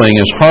you're doing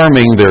is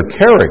harming their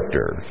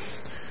character.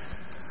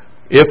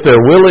 If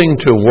they're willing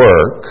to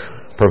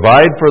work,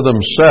 provide for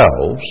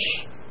themselves,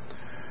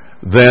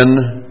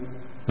 then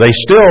they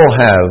still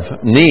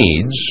have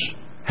needs.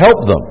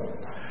 Help them.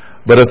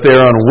 But if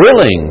they're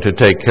unwilling to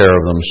take care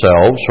of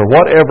themselves for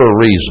whatever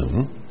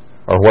reason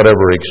or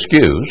whatever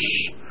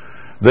excuse,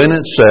 then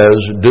it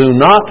says, do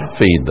not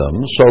feed them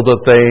so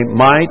that they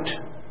might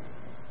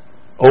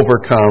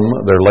overcome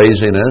their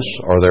laziness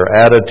or their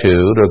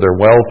attitude or their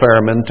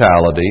welfare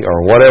mentality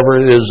or whatever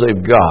it is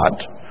they've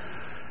got,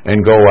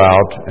 and go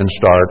out and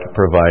start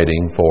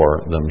providing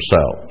for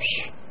themselves.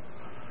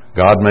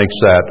 God makes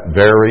that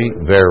very,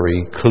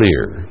 very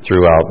clear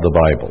throughout the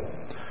Bible.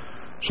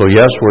 So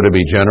yes, we're to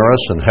be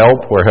generous and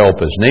help where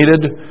help is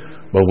needed,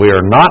 but we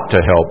are not to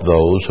help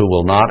those who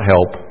will not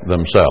help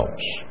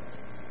themselves.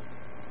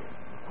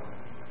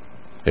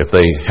 If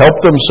they help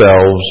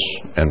themselves,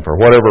 and for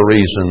whatever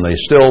reason they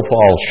still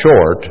fall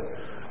short,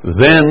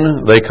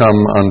 then they come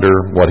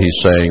under what he's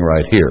saying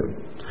right here.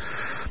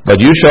 But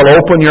you shall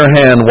open your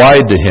hand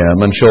wide to him,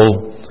 and shall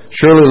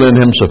surely lend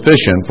him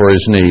sufficient for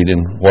his need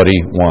in what he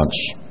wants.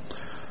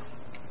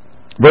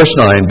 Verse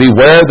 9,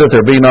 beware that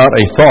there be not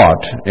a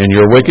thought in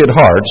your wicked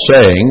heart,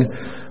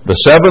 saying, the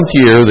 7th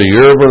year, the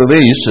year of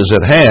release, is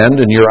at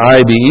hand, and your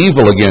eye be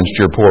evil against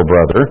your poor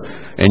brother,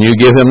 and you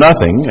give him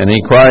nothing, and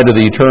he cry to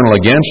the Eternal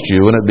against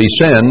you, and it be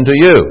sin to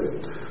you.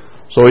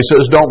 So he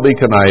says, don't be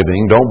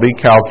conniving, don't be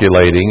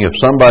calculating. If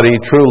somebody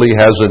truly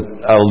has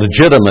a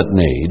legitimate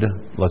need,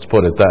 let's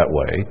put it that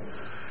way,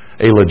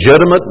 a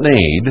legitimate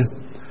need,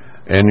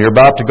 and you're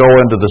about to go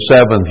into the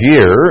 7th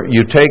year,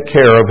 you take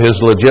care of his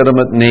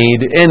legitimate need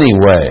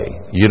anyway.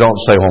 You don't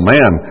say, well,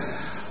 man,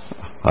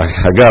 I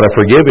got to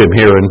forgive him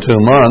here in 2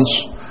 months,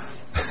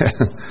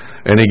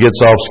 and he gets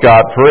off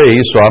scot-free,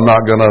 so I'm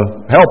not going to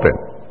help him.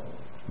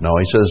 No,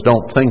 he says,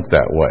 don't think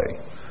that way.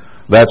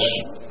 That's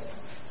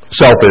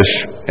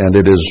selfish, and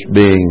it is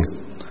being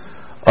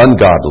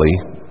ungodly.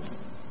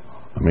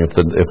 I mean, if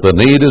the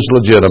need is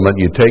legitimate,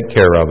 you take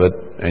care of it,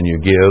 and you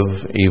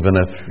give, even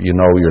if you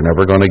know you're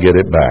never going to get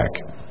it back.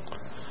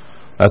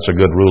 That's a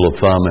good rule of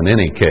thumb in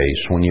any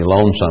case. When you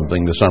loan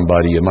something to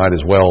somebody, you might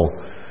as well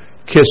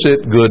kiss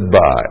it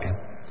goodbye.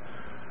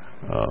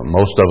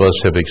 Most of us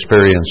have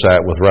experienced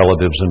that with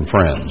relatives and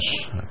friends.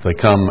 If they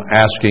come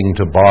asking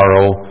to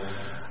borrow,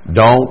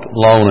 don't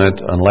loan it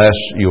unless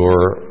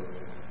you're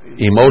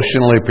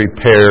emotionally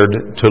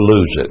prepared to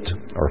lose it,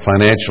 or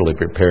financially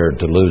prepared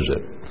to lose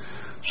it.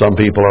 Some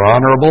people are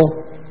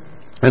honorable,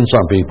 and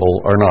some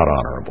people are not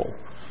honorable.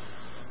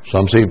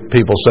 Some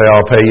people say,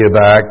 I'll pay you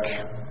back,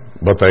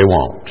 but they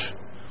won't.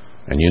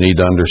 And you need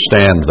to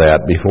understand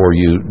that before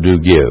you do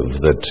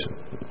give, that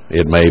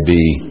it may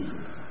be,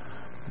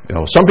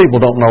 some people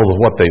don't know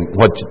what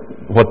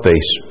they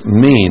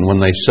mean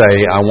when they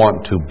say, I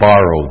want to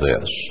borrow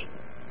this.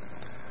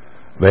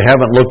 They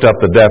haven't looked up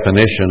the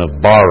definition of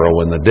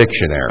borrow in the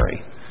dictionary.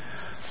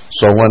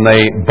 So when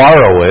they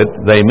borrow it,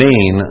 they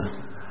mean,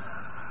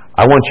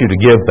 I want you to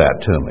give that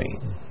to me.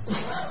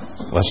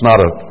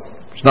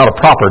 It's not a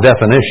proper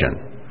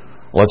definition.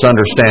 Let's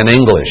understand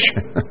English.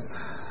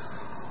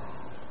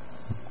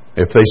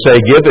 If they say,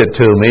 give it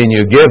to me, and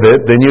you give it,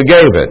 then you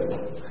gave it.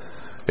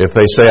 If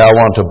they say, I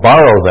want to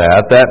borrow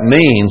that, that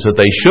means that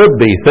they should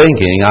be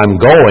thinking, I'm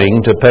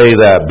going to pay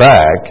that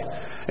back,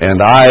 and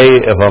I,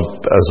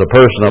 as a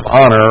person of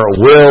honor,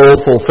 will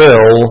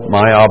fulfill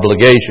my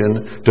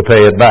obligation to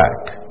pay it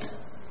back.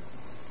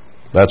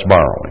 That's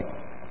borrowing.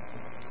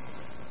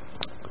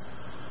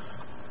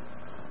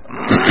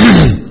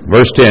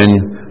 Verse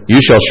 10, you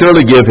shall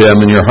surely give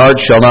him, and your heart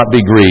shall not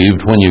be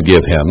grieved when you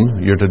give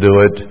him. You're to do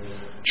it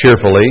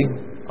cheerfully,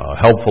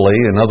 helpfully.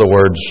 In other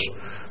words,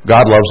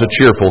 God loves a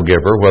cheerful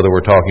giver, whether we're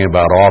talking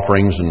about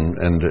offerings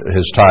and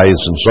his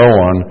tithes and so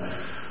on.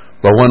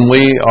 But when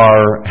we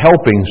are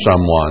helping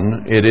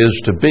someone, it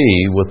is to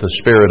be with the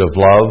spirit of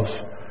love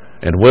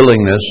and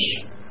willingness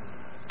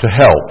to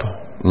help,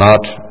 not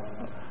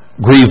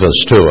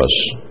grievous to us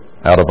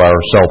out of our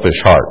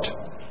selfish heart.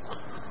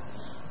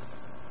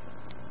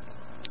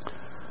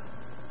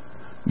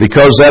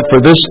 Because that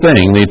for this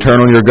thing the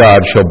eternal your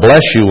God shall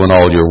bless you in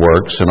all your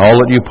works and all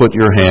that you put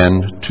your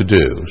hand to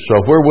do. So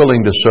if we're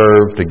willing to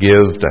serve, to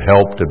give, to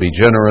help, to be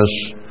generous,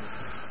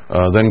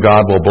 then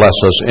God will bless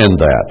us in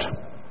that.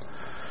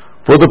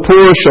 For the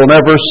poor shall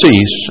never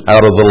cease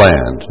out of the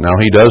land. Now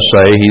he does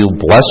say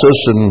he'll bless us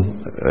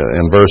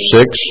in verse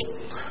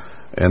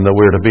 6, and that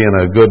we're to be in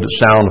a good,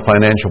 sound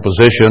financial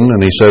position.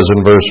 And he says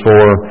in verse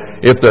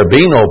 4, if there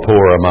be no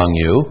poor among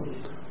you,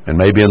 and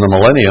maybe in the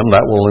millennium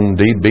that will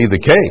indeed be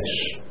the case.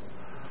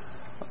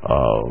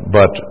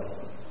 But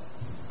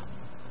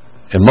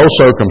in most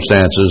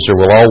circumstances there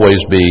will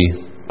always be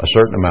a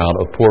certain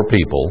amount of poor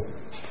people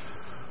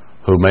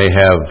who may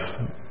have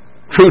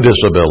true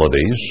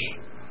disabilities,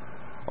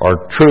 or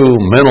true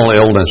mental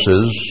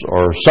illnesses,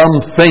 or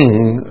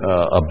something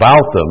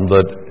about them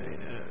that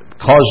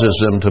causes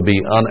them to be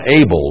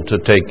unable to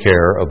take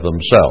care of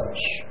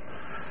themselves.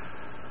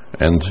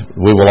 And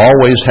we will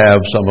always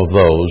have some of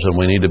those, and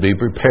we need to be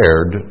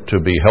prepared to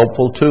be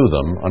helpful to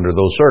them under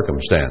those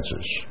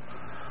circumstances.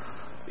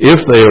 If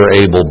they are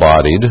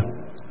able-bodied,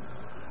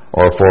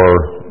 or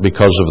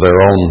because of their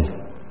own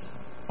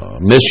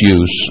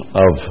misuse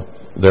of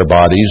their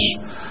bodies,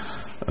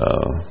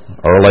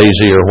 or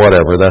lazy or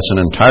whatever, that's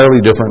an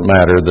entirely different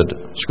matter that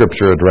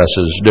Scripture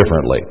addresses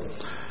differently.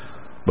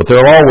 But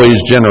there will always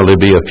generally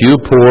be a few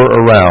poor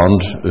around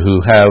who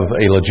have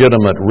a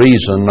legitimate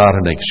reason, not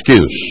an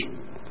excuse.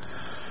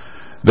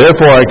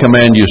 Therefore I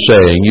command you,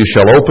 saying, you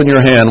shall open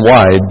your hand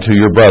wide to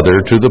your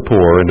brother, to the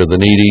poor, and to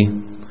the needy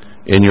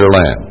in your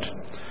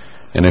land.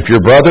 And if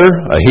your brother,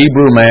 a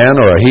Hebrew man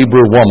or a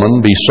Hebrew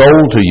woman, be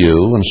sold to you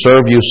and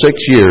serve you 6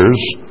 years,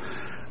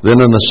 then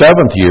in the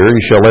 7th year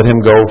you shall let him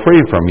go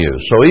free from you.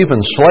 So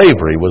even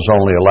slavery was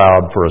only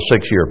allowed for a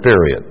 6-year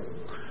period.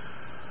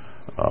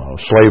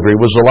 Slavery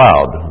was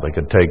allowed. They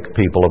could take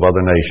people of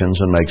other nations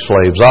and make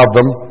slaves of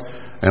them.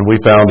 And we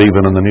found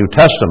even in the New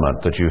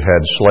Testament that you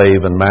had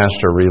slave and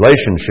master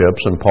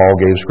relationships, and Paul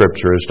gave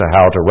Scripture as to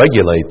how to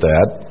regulate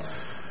that.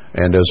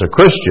 And as a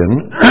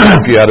Christian,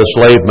 if you had a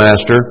slave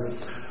master,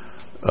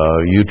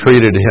 you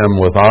treated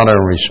him with honor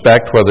and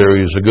respect, whether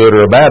he was a good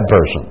or a bad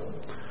person.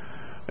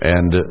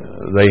 And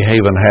they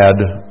even had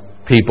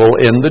people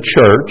in the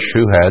church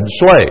who had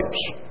slaves.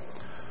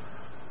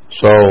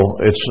 So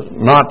it's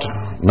not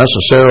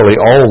necessarily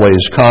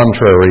always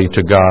contrary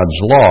to God's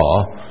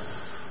law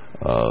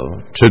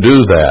to do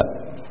that.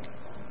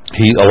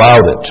 He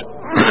allowed it.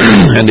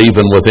 and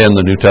even within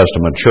the New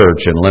Testament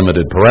church in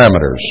limited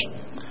parameters.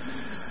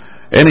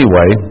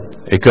 Anyway,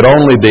 it could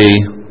only be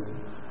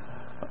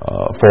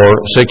for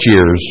 6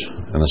 years.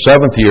 In the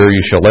 7th year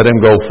you shall let him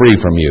go free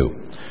from you.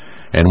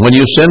 And when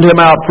you send him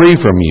out free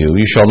from you,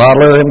 you shall not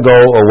let him go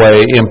away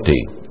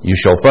empty. You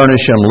shall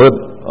furnish him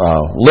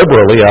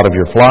liberally out of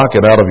your flock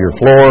and out of your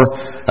floor,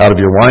 out of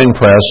your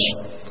winepress.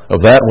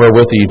 Of that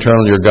wherewith the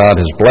eternal your God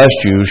has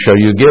blessed you shall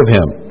you give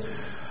him.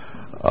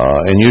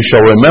 And you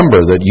shall remember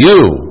that you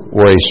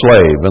were a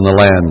slave in the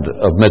land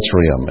of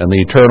Mitzrayim, and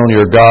the eternal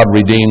your God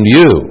redeemed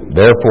you.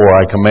 Therefore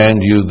I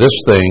command you this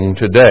thing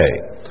today.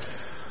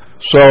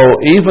 So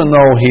even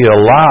though he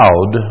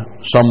allowed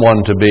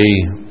someone to be,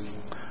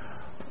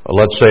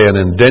 let's say, an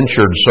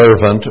indentured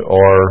servant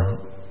or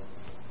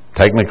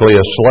technically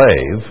a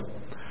slave,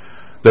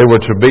 they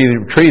were to be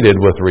treated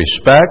with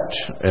respect,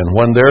 and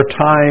when their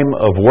time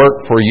of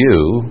work for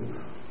you,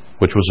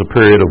 which was a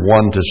period of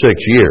 1 to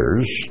 6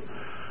 years,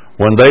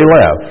 when they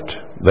left,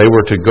 they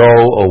were to go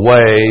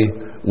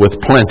away with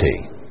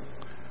plenty.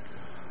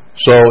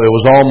 So it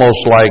was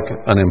almost like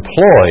an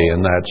employee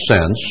in that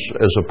sense,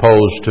 as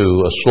opposed to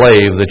a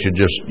slave that you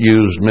just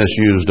used,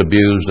 misused,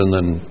 abused, and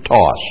then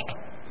tossed.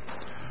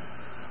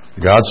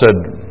 God said,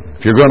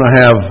 if you're going to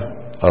have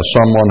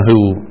someone who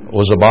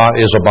is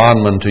a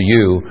bondman to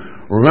you,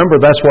 remember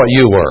that's what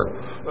you were,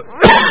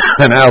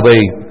 and how they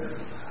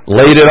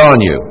laid it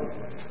on you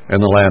in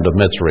the land of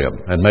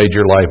Mitzrayim and made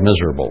your life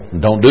miserable.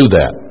 Don't do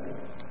that.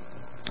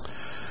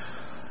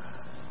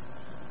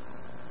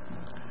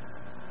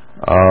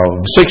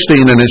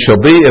 16, and it shall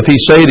be, if he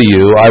say to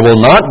you, I will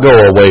not go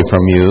away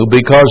from you,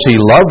 because he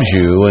loves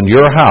you and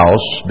your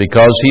house,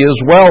 because he is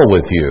well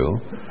with you.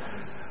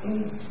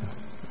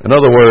 In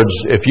other words,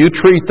 if you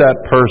treat that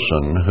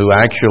person who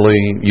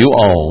actually you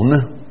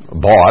own,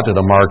 bought at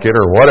a market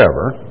or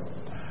whatever,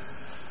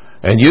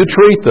 and you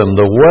treat them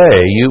the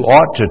way you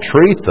ought to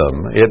treat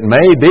them, it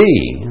may be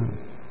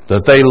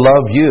that they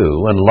love you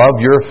and love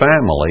your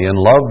family and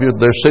love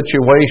their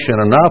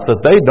situation enough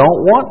that they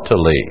don't want to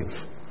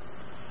leave.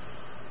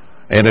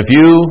 And if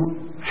you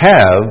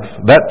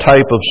have that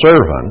type of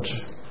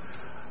servant,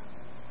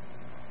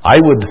 I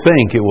would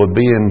think it would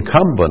be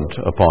incumbent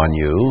upon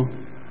you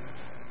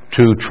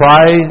to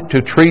try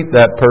to treat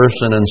that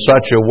person in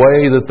such a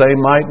way that they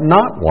might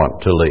not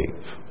want to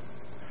leave.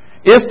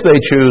 If they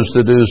choose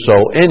to do so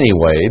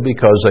anyway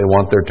because they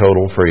want their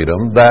total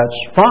freedom, that's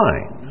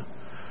fine.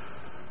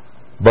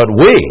 But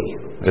we,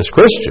 as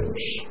Christians,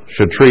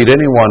 should treat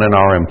anyone in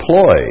our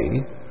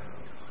employ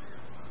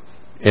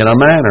in a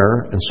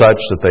manner and such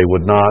that they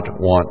would not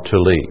want to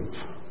leave.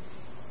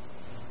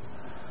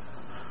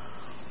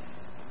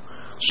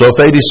 So if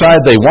they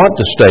decide they want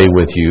to stay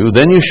with you,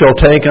 then you shall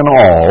take an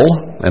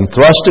awl and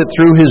thrust it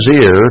through his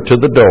ear to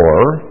the door,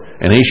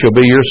 and he shall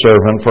be your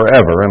servant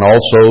forever, and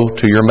also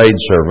to your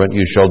maidservant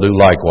you shall do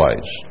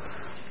likewise.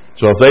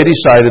 So if they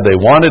decided they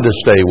wanted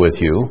to stay with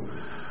you,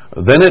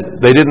 then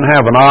they didn't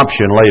have an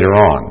option later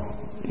on.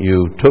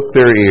 You took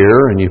their ear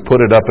and you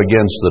put it up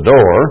against the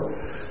door,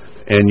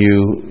 and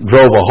you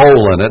drove a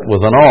hole in it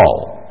with an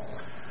awl.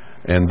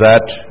 And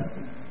that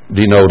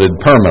denoted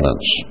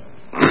permanence.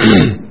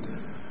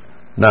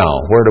 Now,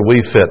 where do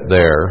we fit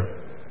there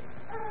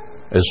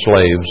as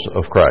slaves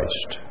of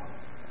Christ?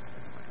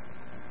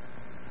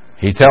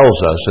 He tells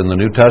us in the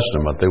New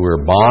Testament that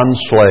we're bond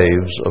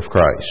slaves of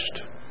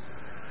Christ,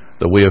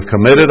 that we have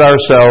committed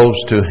ourselves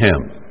to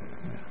Him.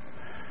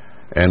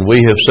 And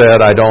we have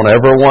said, I don't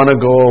ever want to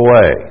go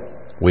away.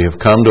 We have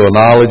come to a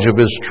knowledge of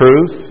His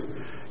truth,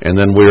 and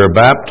then we are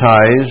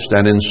baptized,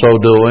 and in so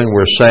doing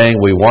we're saying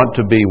we want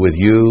to be with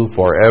you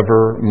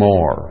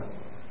forevermore.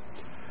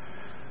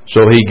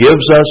 So He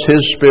gives us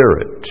His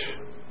Spirit.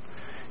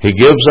 He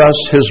gives us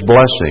His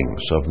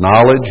blessings of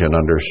knowledge and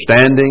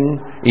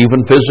understanding,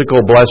 even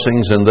physical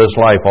blessings in this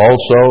life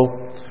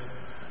also.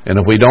 And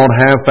if we don't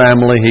have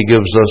family, He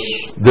gives us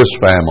this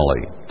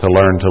family to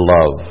learn to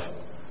love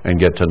and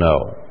get to know.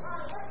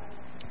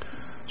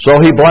 So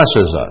He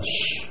blesses us.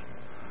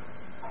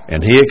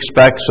 And He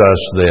expects us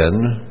then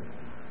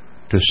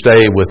to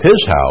stay with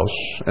His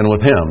house and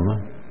with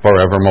Him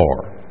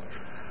forevermore.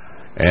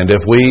 And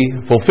if we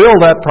fulfill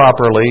that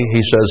properly,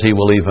 He says He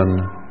will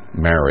even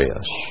marry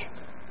us.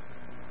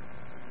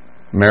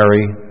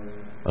 Marry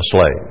a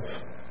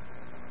slave.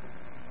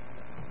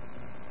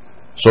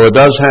 So it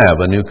does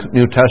have a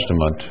New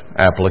Testament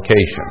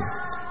application.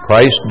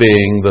 Christ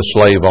being the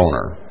slave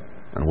owner,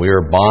 and we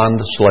are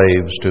bond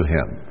slaves to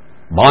Him,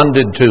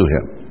 bonded to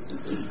Him.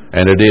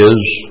 And it is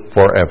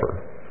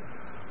forever.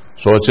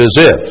 So it's as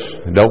if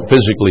you don't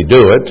physically do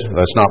it.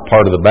 That's not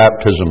part of the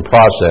baptism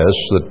process,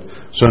 that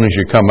as soon as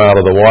you come out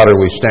of the water,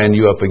 we stand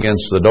you up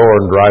against the door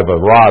and drive a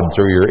rod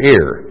through your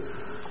ear.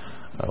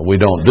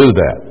 We don't do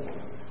that.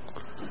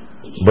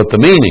 But the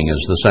meaning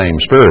is the same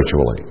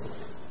spiritually.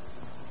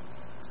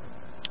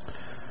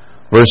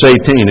 Verse 18,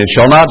 it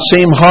shall not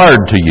seem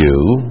hard to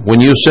you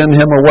when you send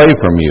him away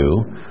from you,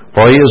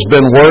 for he has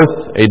been worth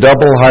a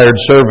double hired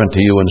servant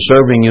to you in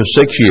serving you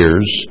 6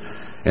 years,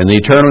 and the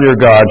eternal your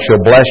God shall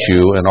bless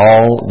you in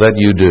all that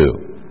you do.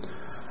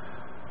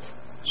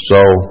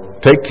 So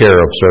take care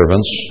of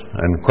servants,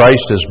 and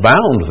Christ is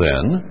bound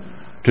then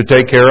to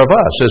take care of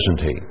us,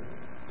 isn't He?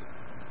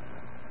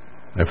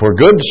 If we're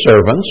good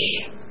servants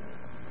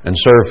and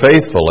serve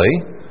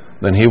faithfully,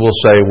 then He will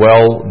say,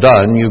 "Well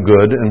done, you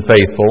good and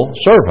faithful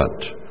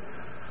servant."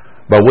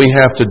 But we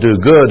have to do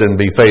good and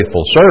be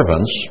faithful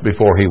servants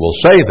before He will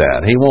say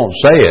that. He won't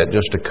say it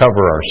just to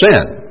cover our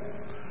sin,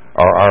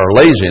 or our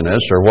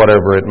laziness, or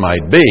whatever it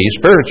might be,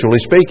 spiritually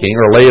speaking,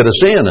 or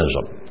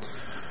Laodiceanism.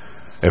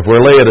 If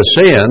we're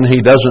Laodicean,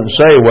 He doesn't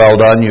say, "Well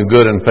done, you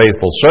good and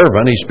faithful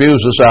servant." He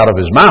spews us out of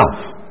His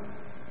mouth.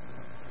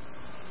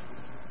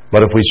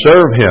 But if we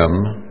serve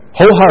Him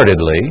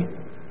wholeheartedly,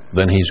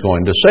 then He's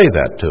going to say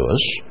that to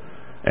us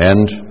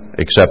and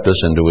accept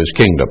us into His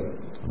kingdom.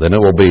 Then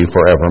it will be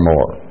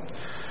forevermore.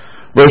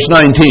 Verse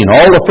 19,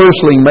 "All the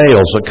firstling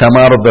males that come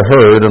out of the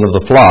herd and of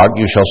the flock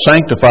you shall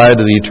sanctify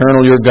to the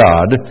Eternal your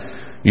God.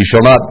 You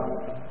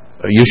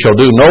shall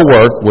do no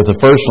work with the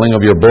firstling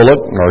of your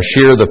bullock, nor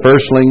shear the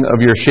firstling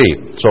of your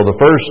sheep." So the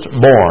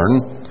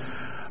firstborn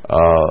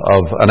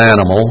of an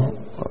animal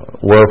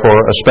were for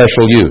a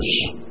special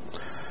use.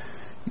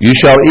 "You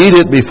shall eat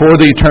it before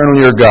the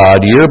Eternal your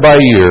God year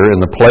by year in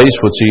the place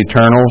which the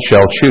Eternal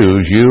shall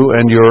choose, you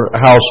and your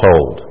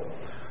household."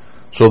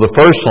 So the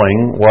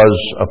firstling was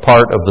a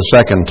part of the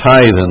second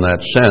tithe in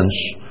that sense,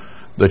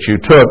 that you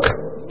took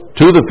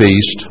to the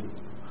feast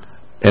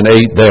and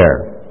ate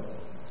there.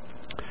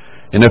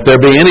 "And if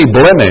there be any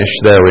blemish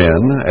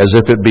therein, as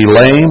if it be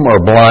lame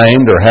or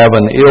blind or have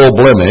an ill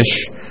blemish,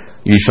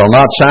 you shall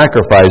not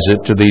sacrifice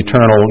it to the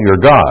Eternal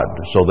your God."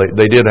 So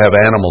they did have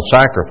animal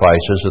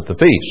sacrifices at the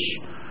feast.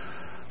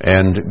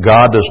 And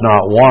God does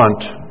not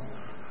want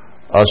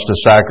us to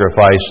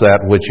sacrifice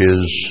that which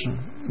is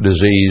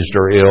diseased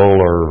or ill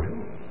or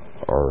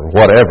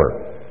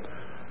whatever.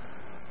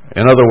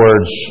 In other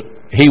words,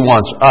 He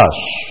wants us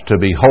to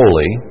be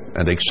holy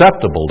and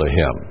acceptable to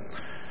Him.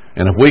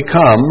 And if we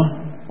come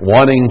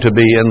wanting to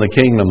be in the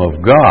kingdom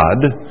of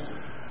God,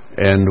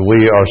 and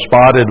we are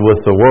spotted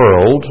with the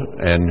world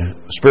and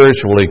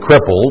spiritually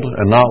crippled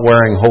and not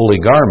wearing holy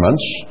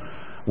garments,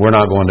 we're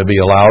not going to be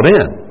allowed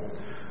in.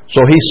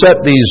 So He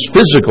set these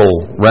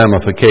physical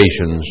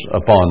ramifications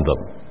upon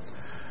them.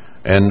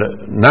 And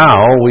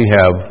now we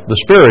have the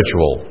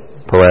spiritual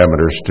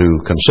parameters to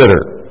consider.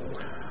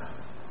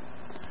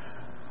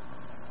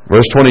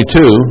 Verse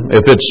 22,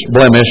 "If it's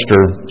blemished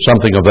or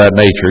something of that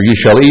nature, you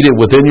shall eat it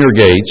within your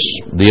gates.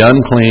 The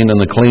unclean and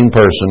the clean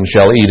person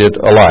shall eat it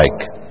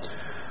alike,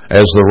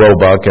 as the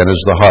roebuck and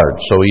as the hart."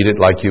 So eat it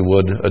like you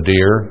would a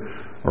deer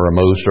or a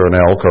moose or an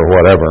elk or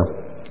whatever.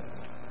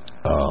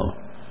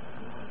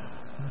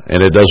 And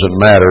it doesn't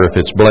matter if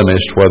it's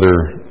blemished,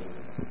 whether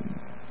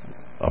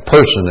a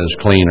person is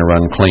clean or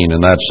unclean. In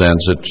that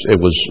sense, it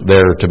was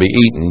there to be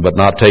eaten, but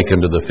not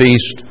taken to the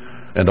feast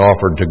and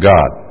offered to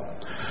God.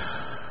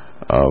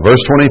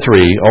 Verse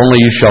 23, "Only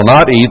you shall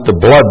not eat the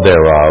blood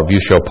thereof, you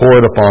shall pour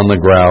it upon the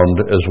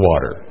ground as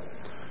water."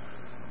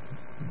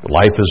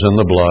 Life is in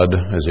the blood,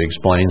 as he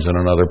explains in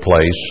another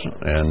place,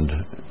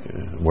 and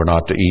we're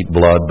not to eat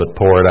blood, but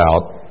pour it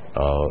out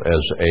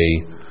as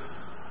a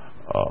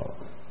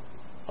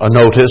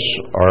notice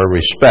or a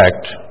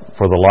respect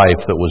for the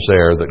life that was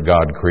there that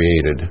God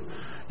created.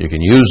 You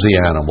can use the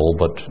animal,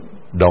 but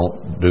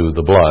don't do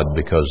the blood,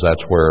 because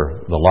that's where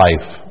the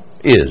life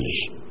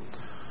is.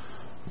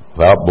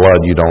 Without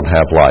blood, you don't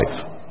have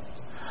life.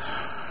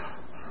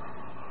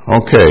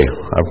 Okay,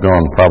 I've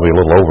gone probably a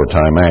little over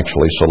time,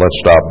 actually, so let's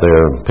stop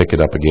there and pick it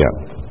up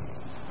again.